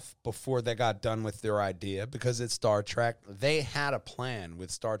off before they got done with their idea because it's Star Trek. They had a plan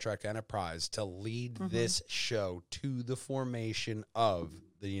with Star Trek Enterprise to lead this show to the formation of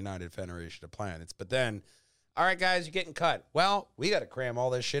the United Federation of Planets. But then, all right, guys, you're getting cut. Well, we got to cram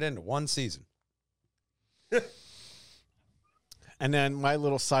all this shit into one season. And then my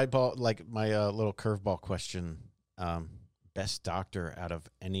little sideball, like my little curveball question, best Doctor out of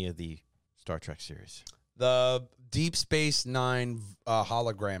any of the Star Trek series? The Deep Space Nine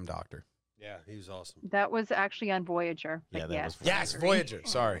hologram Doctor. Yeah, he was awesome. That was actually on Voyager. Yeah, But that was Yes, Voyager.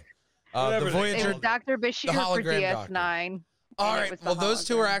 Sorry. Whatever The they Voyager. It was Dr. Bashir the for hologram DS9. All and it right. was the Well, those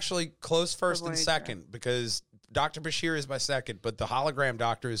two are hologram. actually close first and Voyager. second because Dr. Bashir is my second, but the hologram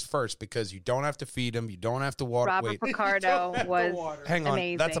Doctor is first because you don't have to feed him. You don't have to water. Robert Wait, Picardo was hang on.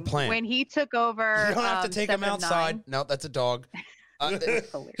 amazing. That's a plan. When he took over, you don't have to take him 7 of outside. 9. No, that's a dog.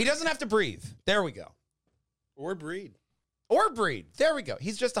 He doesn't have to breathe. There we go. Or breed. Or breathe. There we go.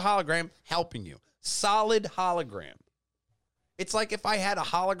 He's just a hologram helping you. Solid hologram. It's like if I had a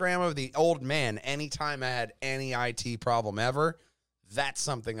hologram of the old man anytime I had any IT problem ever, that's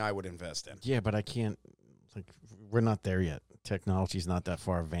something I would invest in. Yeah, but I can't. Like, we're not there yet. Technology's not that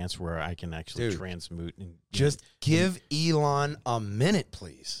far advanced where I can actually Dude, transmute and Just give Elon a minute,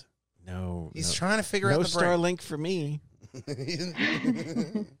 please. no. He's no, trying to figure no out the brain. Starlink for me.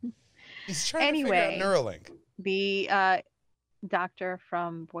 He's trying Anyway. to figure out Neuralink. The Doctor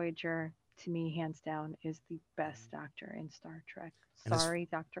from Voyager, to me, hands down, is the best Doctor in Star Trek. And his- Sorry,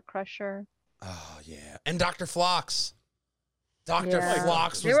 Dr. Crusher. Oh, yeah. And Dr. Phlox. Dr. Yeah.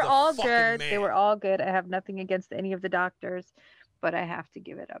 Phlox was They were the all fucking good. man. They were all good. I have nothing against any of the doctors, but I have to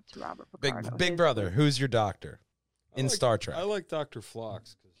give it up to Robert Picardo. Big His- brother, who's your doctor in Star Trek? I like Dr.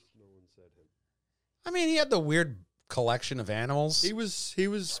 Phlox because no one said him. I mean, he had the weird collection of animals. He was. He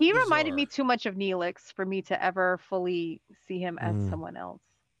bizarre. reminded me too much of Neelix for me to ever fully see him as Mm. someone else.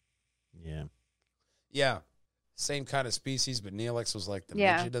 Yeah. Yeah. Same kind of species, but Neelix was like the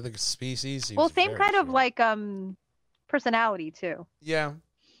Yeah. midget of the species. He Well, was same very kind of short. like personality too. Yeah.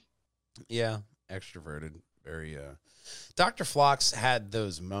 Yeah. Extroverted. Very Dr. Phlox had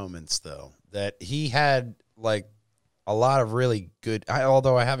those moments though that he had like a lot of really good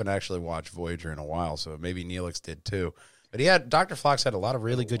although I haven't actually watched Voyager in a while, so maybe Neelix did too. But Dr. Phlox had a lot of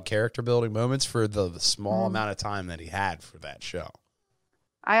really good character building moments for the small amount of time that he had for that show.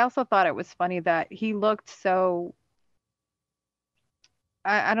 I also thought it was funny that he looked so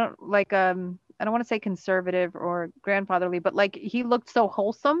I don't like I don't want to say conservative or grandfatherly, but like he looked so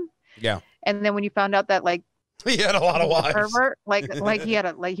wholesome. Yeah. And then when you found out that like He had a lot of he was a wives. pervert, like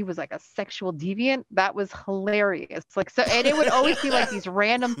he was like a sexual deviant, that was hilarious. Like so, and it would always be like these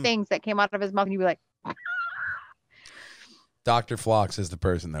random things that came out of his mouth, and you'd be like, Dr. Phlox is the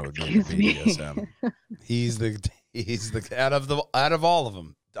person that would be in the BDSM. he's the out of all of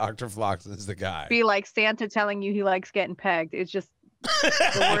them. Dr. Phlox is the guy. be like Santa telling you he likes getting pegged. It's just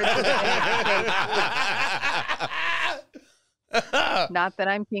the words of not that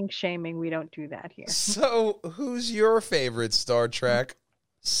I'm pink shaming. We don't do that here. So, who's your favorite Star Trek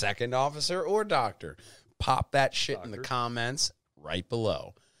second officer or doctor? Pop that shit in the comments right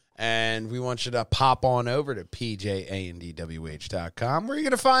below. And we want you to pop on over to pjandwh.com where you're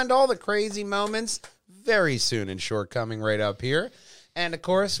going to find all the crazy moments very soon in Shortcoming right up here. And, of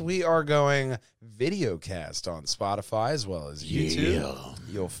course, we are going videocast on Spotify as well as YouTube. Yeah.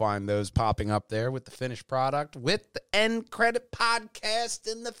 You'll find those popping up there with the finished product with the end credit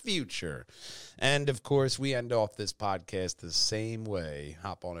podcast in the future. And, of course, we end off this podcast the same way.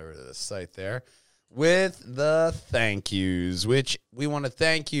 Hop on over to the site there with the thank yous, which we want to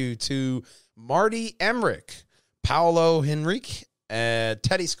thank you to Marty Emmerich, Paolo Henrique,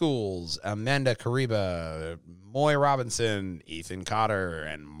 Teddy Schools, Amanda Kariba, Moy Robinson, Ethan Cotter,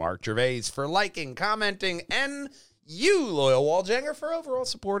 and Mark Gervais for liking, commenting, and you, Loyal Walljanger, for overall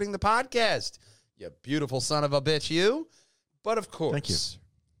supporting the podcast. You beautiful son of a bitch, you. But of course, Thank you.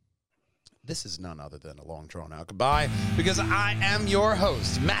 this is none other than a long drawn out goodbye because I am your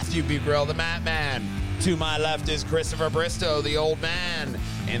host, Matthew Bugrell, the Madman. To my left is Christopher Bristow, the old man.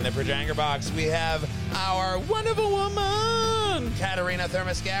 In the Projanger box, we have our wonderful woman, Katerina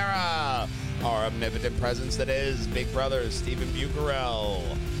Thermoscara. Our omnipotent presence that is Big Brother Stephen Bucarell.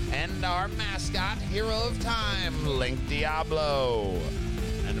 And our mascot, hero of time, Link Diablo.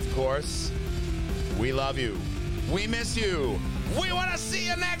 And of course, we love you. We miss you. We want to see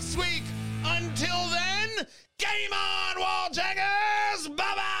you next week. Until then, game on, Wall Jaggers.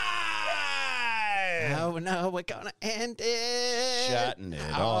 Bye-bye. Oh, no, we're going to end it. Shutting it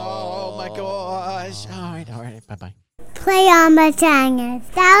Oh, off. my gosh. All right. Bye-bye. Play on my Changers.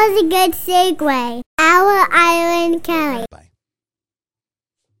 That was a good segue. Our Island Kelly. Bye.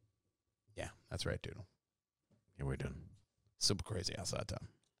 Yeah, that's right, Doodle. Yeah, we're done. Super crazy outside time.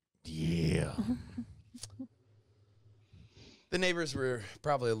 Yeah. The neighbors were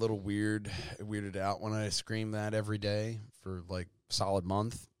probably a little weirded out when I screamed that every day for like a solid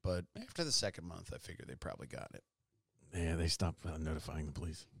month. But after the second month, I figured they probably got it. Yeah, they stopped notifying the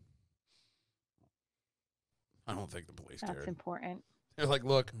police. I don't think the police That's cared. important. They're like,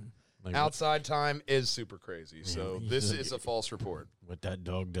 look, Like, outside time is super crazy. Yeah, So you this said- is a false report. what that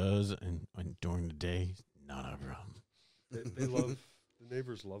dog does and during the day, not a problem. They love the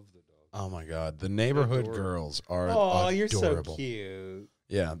neighbors. Love the dog. Oh, my God. The neighborhood Adorable. girls are Oh, adorable. you're so cute.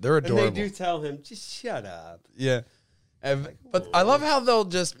 Yeah, they're adorable. And they do tell him, just shut up. Yeah. But I love how they'll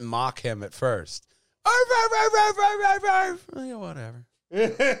just mock him at first. Yeah, whatever.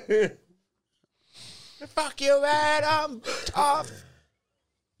 Fuck you, man. I'm tough.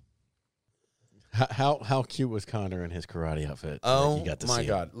 How cute was Connor in his karate outfit? Oh, You got to my see him?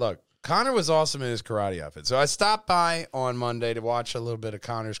 God. Look, Connor was awesome in his karate outfit. So I stopped by on Monday to watch a little bit of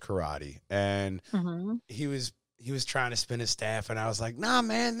Connor's karate. And Mm-hmm. he was trying to spin his staff. And I was like, nah,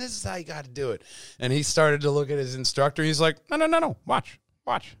 man, this is how you got to do it. And he started to look at his instructor. He's like, no. Watch.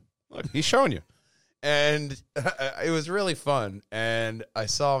 Look, he's showing you. And it was really fun. And I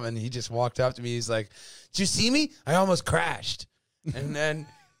saw him, and he just walked up to me. He's like, did you see me? I almost crashed. And then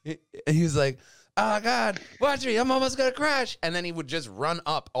he was like, oh, God, watch me. I'm almost going to crash. And then he would just run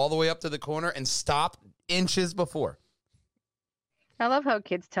up all the way up to the corner and stop inches before. I love how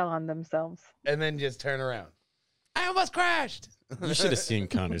kids tell on themselves. And then just turn around. I almost crashed. You should have seen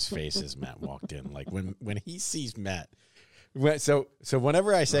Connor's face as Matt walked in. Like when he sees Matt. So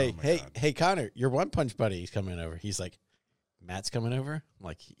whenever I say, hey, Connor, your One Punch buddy is coming over. He's like, Matt's coming over? I'm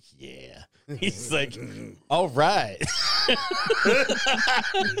like, yeah. He's like, all right.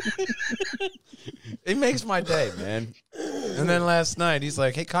 It makes my day, man. And then last night, he's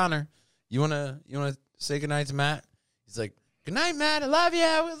like, hey, Connor, you wanna say goodnight to Matt? He's like, good night, Matt. I love you.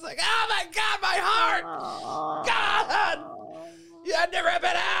 I was like, oh, my God, my heart. God. You had to rip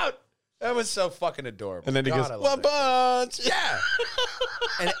it out. That was so fucking adorable. And then he God, goes, I love One that kid. Punch. Yeah.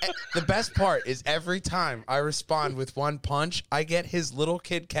 And the best part is every time I respond with one punch, I get his little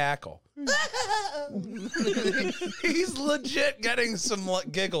kid cackle. He's legit getting some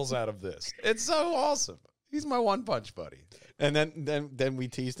giggles out of this. It's so awesome. He's my One Punch buddy. And then we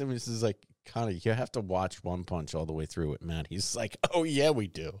teased him. This is like, Connor, you have to watch One Punch all the way through it, Matt. He's like, oh, yeah, we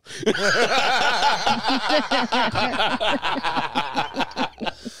do.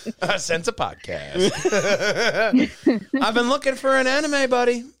 Sense a podcast. I've been looking for an anime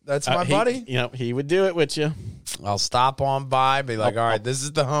buddy. That's my buddy. He would do it with you. I'll stop on by, be like, all right, this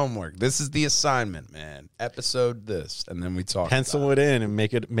is the homework. This is the assignment, man. Episode this. And then we talk. Pencil it in and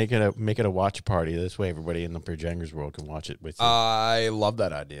make it a watch party. This way everybody in the Projangers world can watch it with you. I love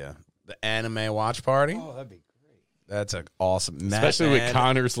that idea. The anime watch party. Oh, that'd be great. That's an awesome. Especially with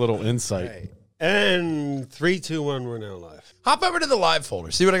Connor's little insight. Right. And 3, 2, 1, we're now live. Hop over to the live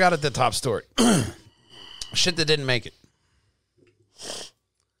folder. See what I got at the top story. Shit that didn't make it.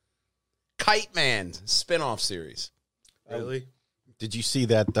 Kite Man spinoff series. Really? Did you see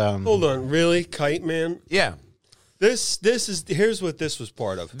that? Hold on. Really? Kite Man? Yeah. Here's what this was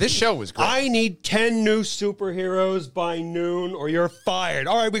part of. This show was great. I need 10 new superheroes by noon or you're fired.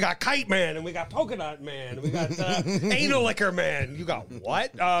 All right, we got Kite Man and we got Polka Dot Man and we got Anal Licker Man. You got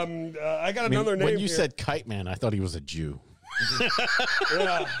what? I got another name When you here. said Kite Man, I thought he was a Jew.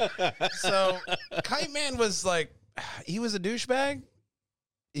 Yeah. So Kite Man was like, he was a douchebag.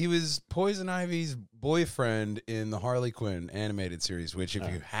 He was Poison Ivy's boyfriend in the Harley Quinn animated series, which if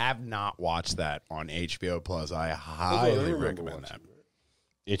you have not watched that on HBO Plus, I highly recommend that.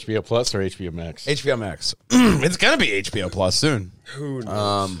 HBO Plus or HBO Max? HBO Max. It's going to be HBO Plus soon. Who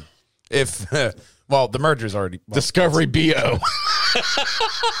knows? Well, the merger's already... Well, Discovery BO.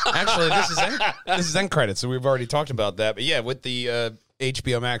 actually, this is end credits, so we've already talked about that. But yeah, with the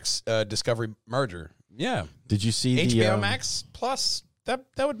HBO Max Discovery merger, yeah. Did you see HBO the Max Plus... That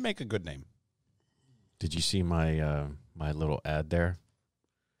would make a good name. Did you see my my little ad there?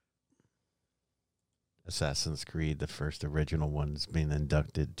 Assassin's Creed, the first original one's being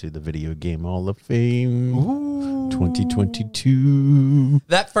inducted to the Video Game Hall of Fame 2022.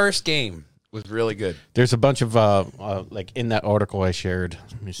 That first game was really good. There's a bunch of like in that article I shared.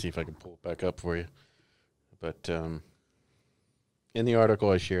 Let me see if I can pull it back up for you. But in the article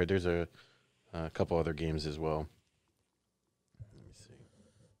I shared, there's a couple other games as well. Let me see.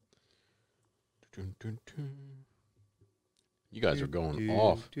 You guys are going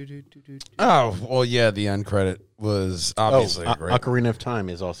off. Oh, well, yeah, the end credit was obviously great. Ocarina of Time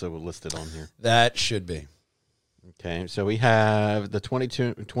is also listed on here. That should be. Okay, so we have the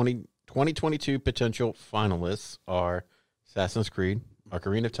 2022 potential finalists are Assassin's Creed,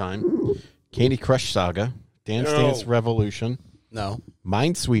 Ocarina of Time, Candy Crush Saga, Dance Dance Revolution, No.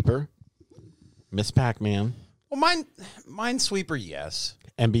 Minesweeper, Miss Pac-Man, Well, Minesweeper, yes.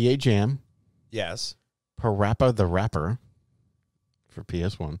 NBA Jam, Yes. Parappa the Rapper for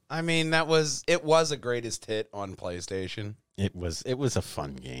PS1. I mean, it was a greatest hit on PlayStation. It was a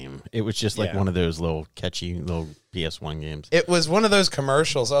fun game. It was just like Yeah. one of those little catchy little PS1 games. It was one of those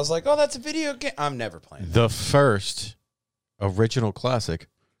commercials. I was like, oh, that's a video game. I'm never playing that. The first original classic,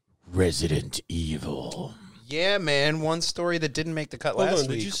 Resident Evil. Yeah, man. One story that didn't make the cut Hold last on,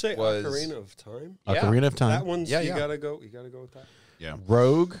 week did you say was Ocarina of Time? Yeah. Ocarina of Time. That one's Yeah, you yeah. gotta go with that. Yeah.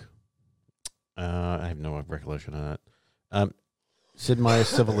 Rogue. I have no recollection of that. Sid Meier's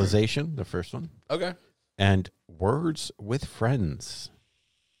Civilization, the first one, Okay. and Words with Friends.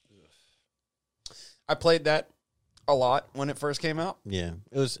 I played that a lot when it first came out. Yeah,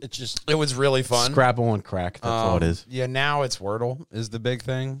 it's just It was really fun. Scrabble and crack. That's all it is. Yeah, now it's Wordle is the big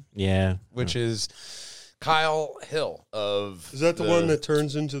thing, Yeah, which is Kyle Hill of. Is that the one that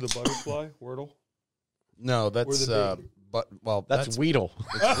turns into the butterfly, Wordle? No, that's the big- that's Weedle.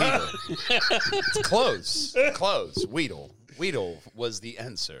 It's Weedle. It's close. Close. Weedle was the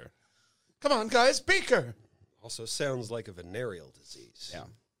answer. Come on, guys. Beaker. Also sounds like a venereal disease. Yeah.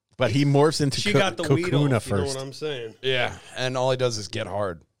 But he morphs into She got the Weedle, Kakuna if you know first. what I'm saying. Yeah. And all he does is get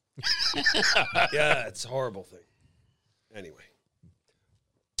hard. Yeah, it's a horrible thing. Anyway.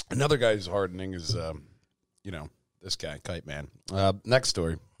 Another guy who's hardening is, this guy, Kite Man. Next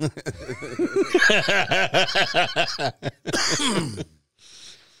story.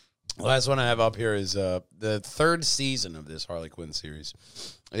 Last one I have up here is the third season of this Harley Quinn series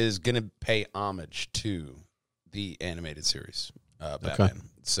is going to pay homage to the animated series, Batman. Okay.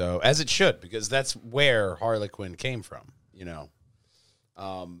 So, as it should, because that's where Harley Quinn came from,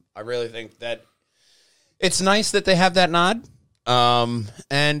 I really think that it's nice that they have that nod.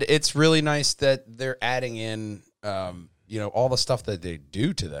 And it's really nice that they're adding in, all the stuff that they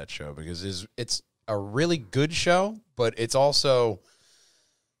do to that show, because it's a really good show, but it's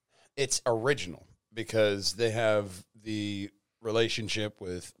original because they have the relationship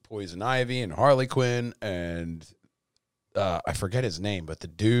with Poison Ivy and Harley Quinn, and I forget his name, but the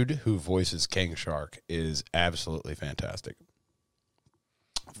dude who voices King Shark is absolutely fantastic.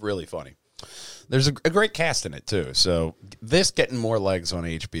 Really funny. There's a great cast in it too, so this getting more legs on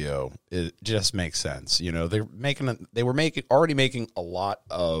HBO, it just makes sense. They were already making a lot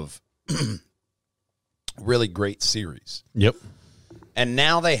of really great series. Yep. And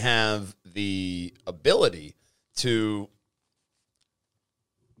now they have the ability to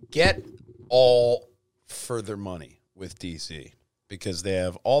get all for their money with DC, because they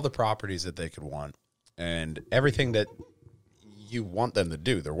have all the properties that they could want, and everything that you want them to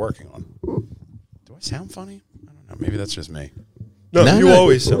do, they're working on. Do I sound funny? I don't know. Maybe that's just me. No, No, you no.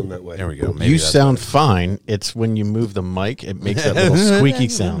 always sound that way. There we go. Maybe You that's sound fine. It's when you move the mic, it makes that little squeaky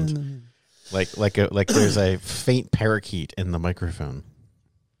sound, like there's a faint parakeet in the microphone.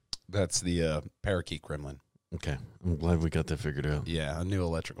 That's the parakeet gremlin. Okay, I'm glad we got that figured out. Yeah, a new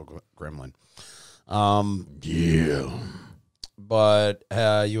electrical gremlin. Yeah, But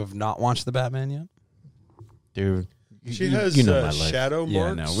you have not watched the Batman yet? dude. She you has know my life. shadow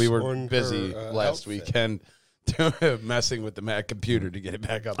Yeah, marks. no, we were on busy her, last outfit. weekend messing with the Mac computer to get it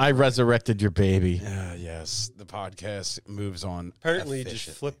back up. I resurrected your baby. Yes, the podcast moves on. Apparently, he just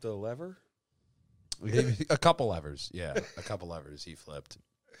efficiently. flipped a lever. A couple levers. Yeah, a couple levers he flipped.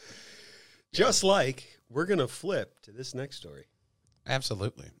 Just like we're going to flip to this next story.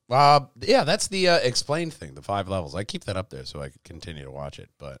 Absolutely. Yeah, that's the explained thing, the 5 levels. I keep that up there so I can continue to watch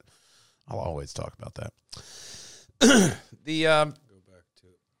it, but I'll always talk about that. The Go back to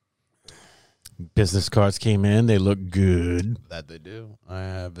it. Business cards came in. They look good. that they do. I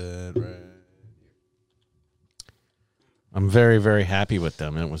have it right. I'm very, very happy with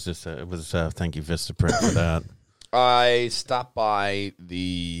them. It was thank you Vistaprint for that. I stopped by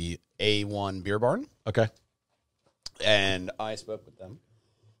the A1 Beer Barn, Okay. and I spoke with them.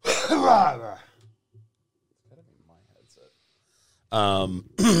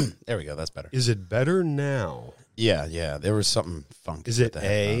 There we go. That's better. Is it better now? Yeah. There was something funky. Is with it the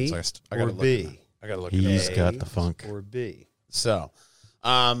A headphones. I or gotta look B? at that. I gotta look at He's that. got the funk. Or B? So,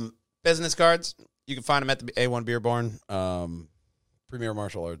 business cards. You can find them at the A1 Beer Barn, Premier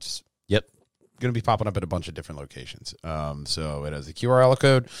Martial Arts. Yep. Going to be popping up at a bunch of different locations. So it has a QRL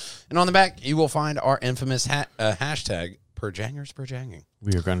code. And on the back, you will find our infamous hashtag, #PerJangers.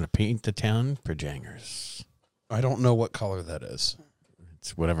 We are going to paint the town Perjangers. I don't know what color that is.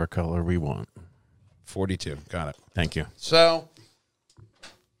 It's whatever color we want. 42. Got it. Thank you. So,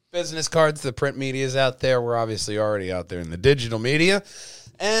 business cards, the print media is out there. We're obviously already out there in the digital media.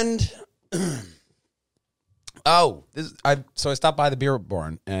 And, so I stopped by the Beer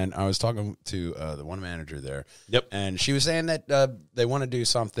Barn, and I was talking to the one manager there. Yep. And she was saying that they want to do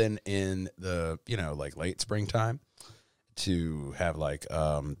something in the, like late springtime to have, like,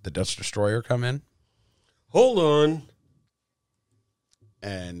 the Dutch Destroyer come in. Hold on.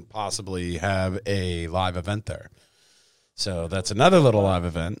 And possibly have a live event there. So that's another little live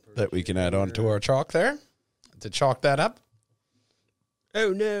event that we can add on to our chalk there to chalk that up. Oh,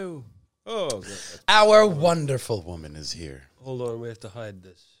 no. Oh, Our wonderful woman is here. hold on. We have to hide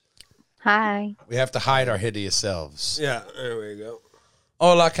this. Hi. We have to hide our hideous selves. Yeah, there we go.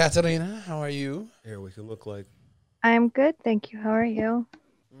 Hola, Katerina. How are you? Here, we can look like. I'm good, thank you. How are you?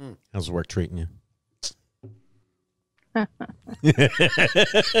 How's work treating you? A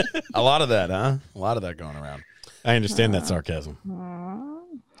lot of that, huh? A lot of that going around. I understand that sarcasm.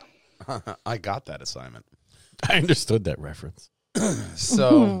 I got that assignment. I understood that reference.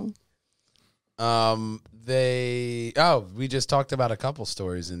 So, we just talked about a couple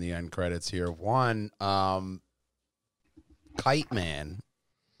stories in the end credits here. One, Kite Man.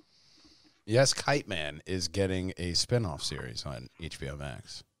 Yes, Kite Man is getting a spinoff series on HBO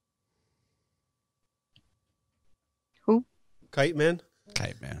Max. Who? Kite Man?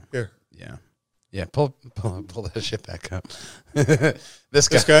 Kite Man. Here. Yeah. Yeah, pull that shit back up. This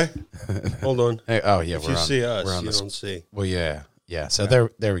guy. This guy? Hold on. Hey, oh, yeah. If you see us, we're on you this. don't see. Well, yeah. Yeah, so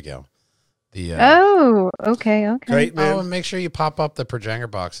there we go. The Oh, okay. Kite Man. Oh, and make sure you pop up the Projanger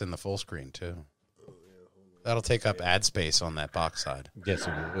box in the full screen, too. That'll take up ad space on that box side. Yes,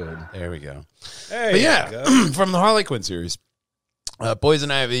 it would. There we go. There But you yeah, go. from the Harley Quinn series,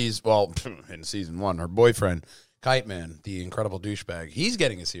 Poison Ivy's, well, in season 1, her boyfriend, Kite Man, the incredible douchebag, he's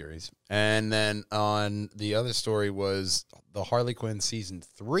getting a series. And then on the other story was the Harley Quinn season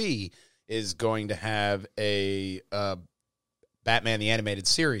 3 is going to have a Batman the Animated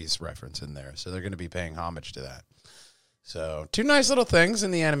Series reference in there. So they're going to be paying homage to that. So, 2 nice little things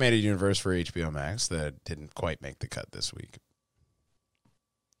in the animated universe for HBO Max that didn't quite make the cut this week.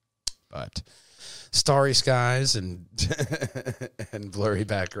 But starry skies and and blurry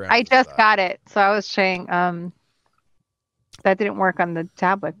background. I just got it, so I was saying that didn't work on the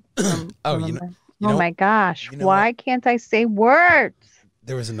tablet. Oh, my gosh! you know Why can't I say words?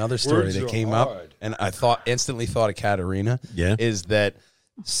 There was another story Words that are came up, hard. and I instantly thought of Katerina. Yeah. Is that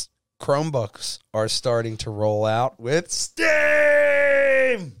Chromebooks are starting to roll out with Steam?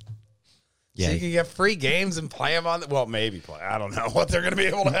 Yeah. So you can get free games and play them on. Well, maybe play. I don't know what they're going to be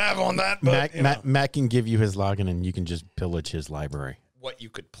able to have on that. But Mac can give you his login, and you can just pillage his library. what you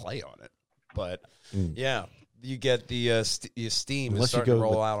could play on it. But yeah, you get the Steam is Unless you starting go to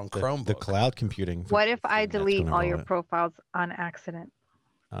roll the- out on Chromebooks. The cloud computing. What if I that's delete gonna all roll your it. profiles on accident?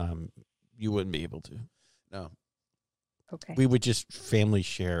 You wouldn't be able to. No. Okay. We would just family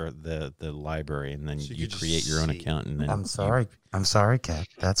share the library, and then So you you could create just your own see. account. And then I'm sorry, Kat.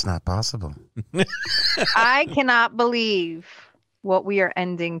 That's not possible. I cannot believe what we are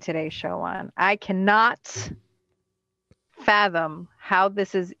ending today's show on. I cannot fathom how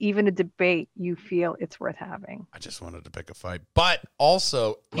this is even a debate you feel it's worth having. I just wanted to pick a fight, but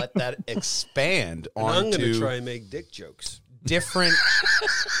also let that expand And I'm going to onto try and make dick jokes. different.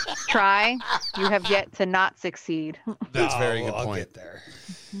 Try. You have yet to not succeed. That's a very good I'll point. get there.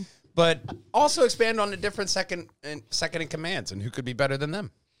 But also expand on the different second in commands and who could be better than them.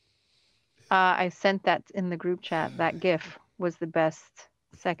 I sent that in the group chat. That GIF was the best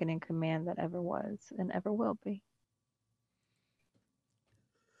second in command that ever was and ever will be.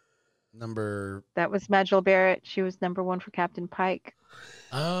 That was Majel Barrett. She was number 1 for Captain Pike.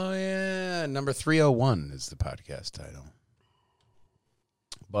 Oh yeah, number 301 is the podcast title.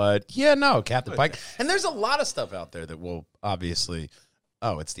 But yeah, no, Captain Pike. And there's a lot of stuff out there that will obviously.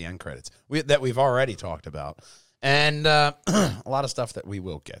 Oh, it's the end credits that we've already talked about, and a lot of stuff that we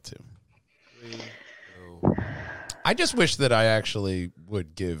will get to. I just wish that I actually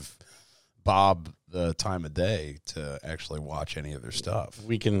would give Bob the time of day to actually watch any of their stuff.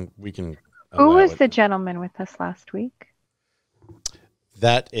 we can. Who allow was it. the gentleman with us last week?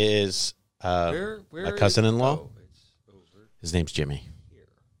 That is Where a cousin-in-law. Oh, it's over His name's Jimmy. here.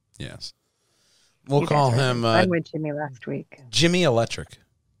 Yes, we'll You call guys him I with Jimmy last week. Jimmy Electric.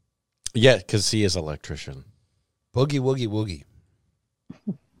 Yeah, because he is an electrician. Boogie woogie woogie.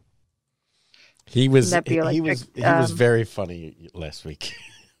 He was That'd be he was electric, very funny last week.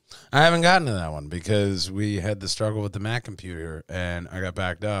 I haven't gotten to that one because we had the struggle with the Mac computer and I got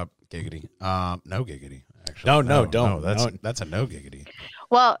backed up. Giggity. No giggity. Actually, No, don't. That's a no giggity.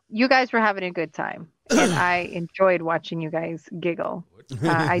 Well, you guys were having a good time, and I enjoyed watching you guys giggle.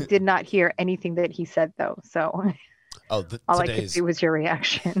 I did not hear anything that he said, though, so Oh, all I could see was your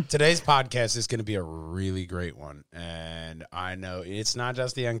reaction. Today's podcast is going to be a really great one, and I know it's not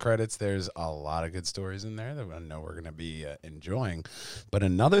just the end credits. There's a lot of good stories in there that I know we're going to be enjoying. But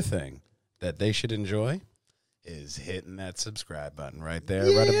another thing that they should enjoy is hitting that subscribe button right there,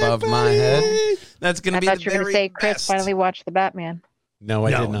 right above my head. That's going to be I thought the you were going to very say Chris best. finally watched the Batman. No,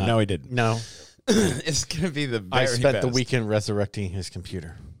 I did not. No, he didn't. No, It's going to be the very I spent the best. weekend resurrecting his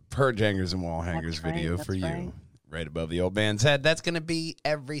computer. Purge hangers and wall hangers That's right, video that's for you. right. Right above the old man's head. That's going to be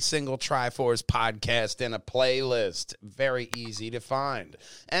every single Triforce podcast in a playlist. Very easy to find.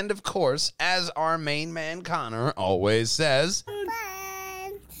 And of course, as our main man Connor always says,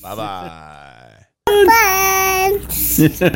 bye-bye. Bye.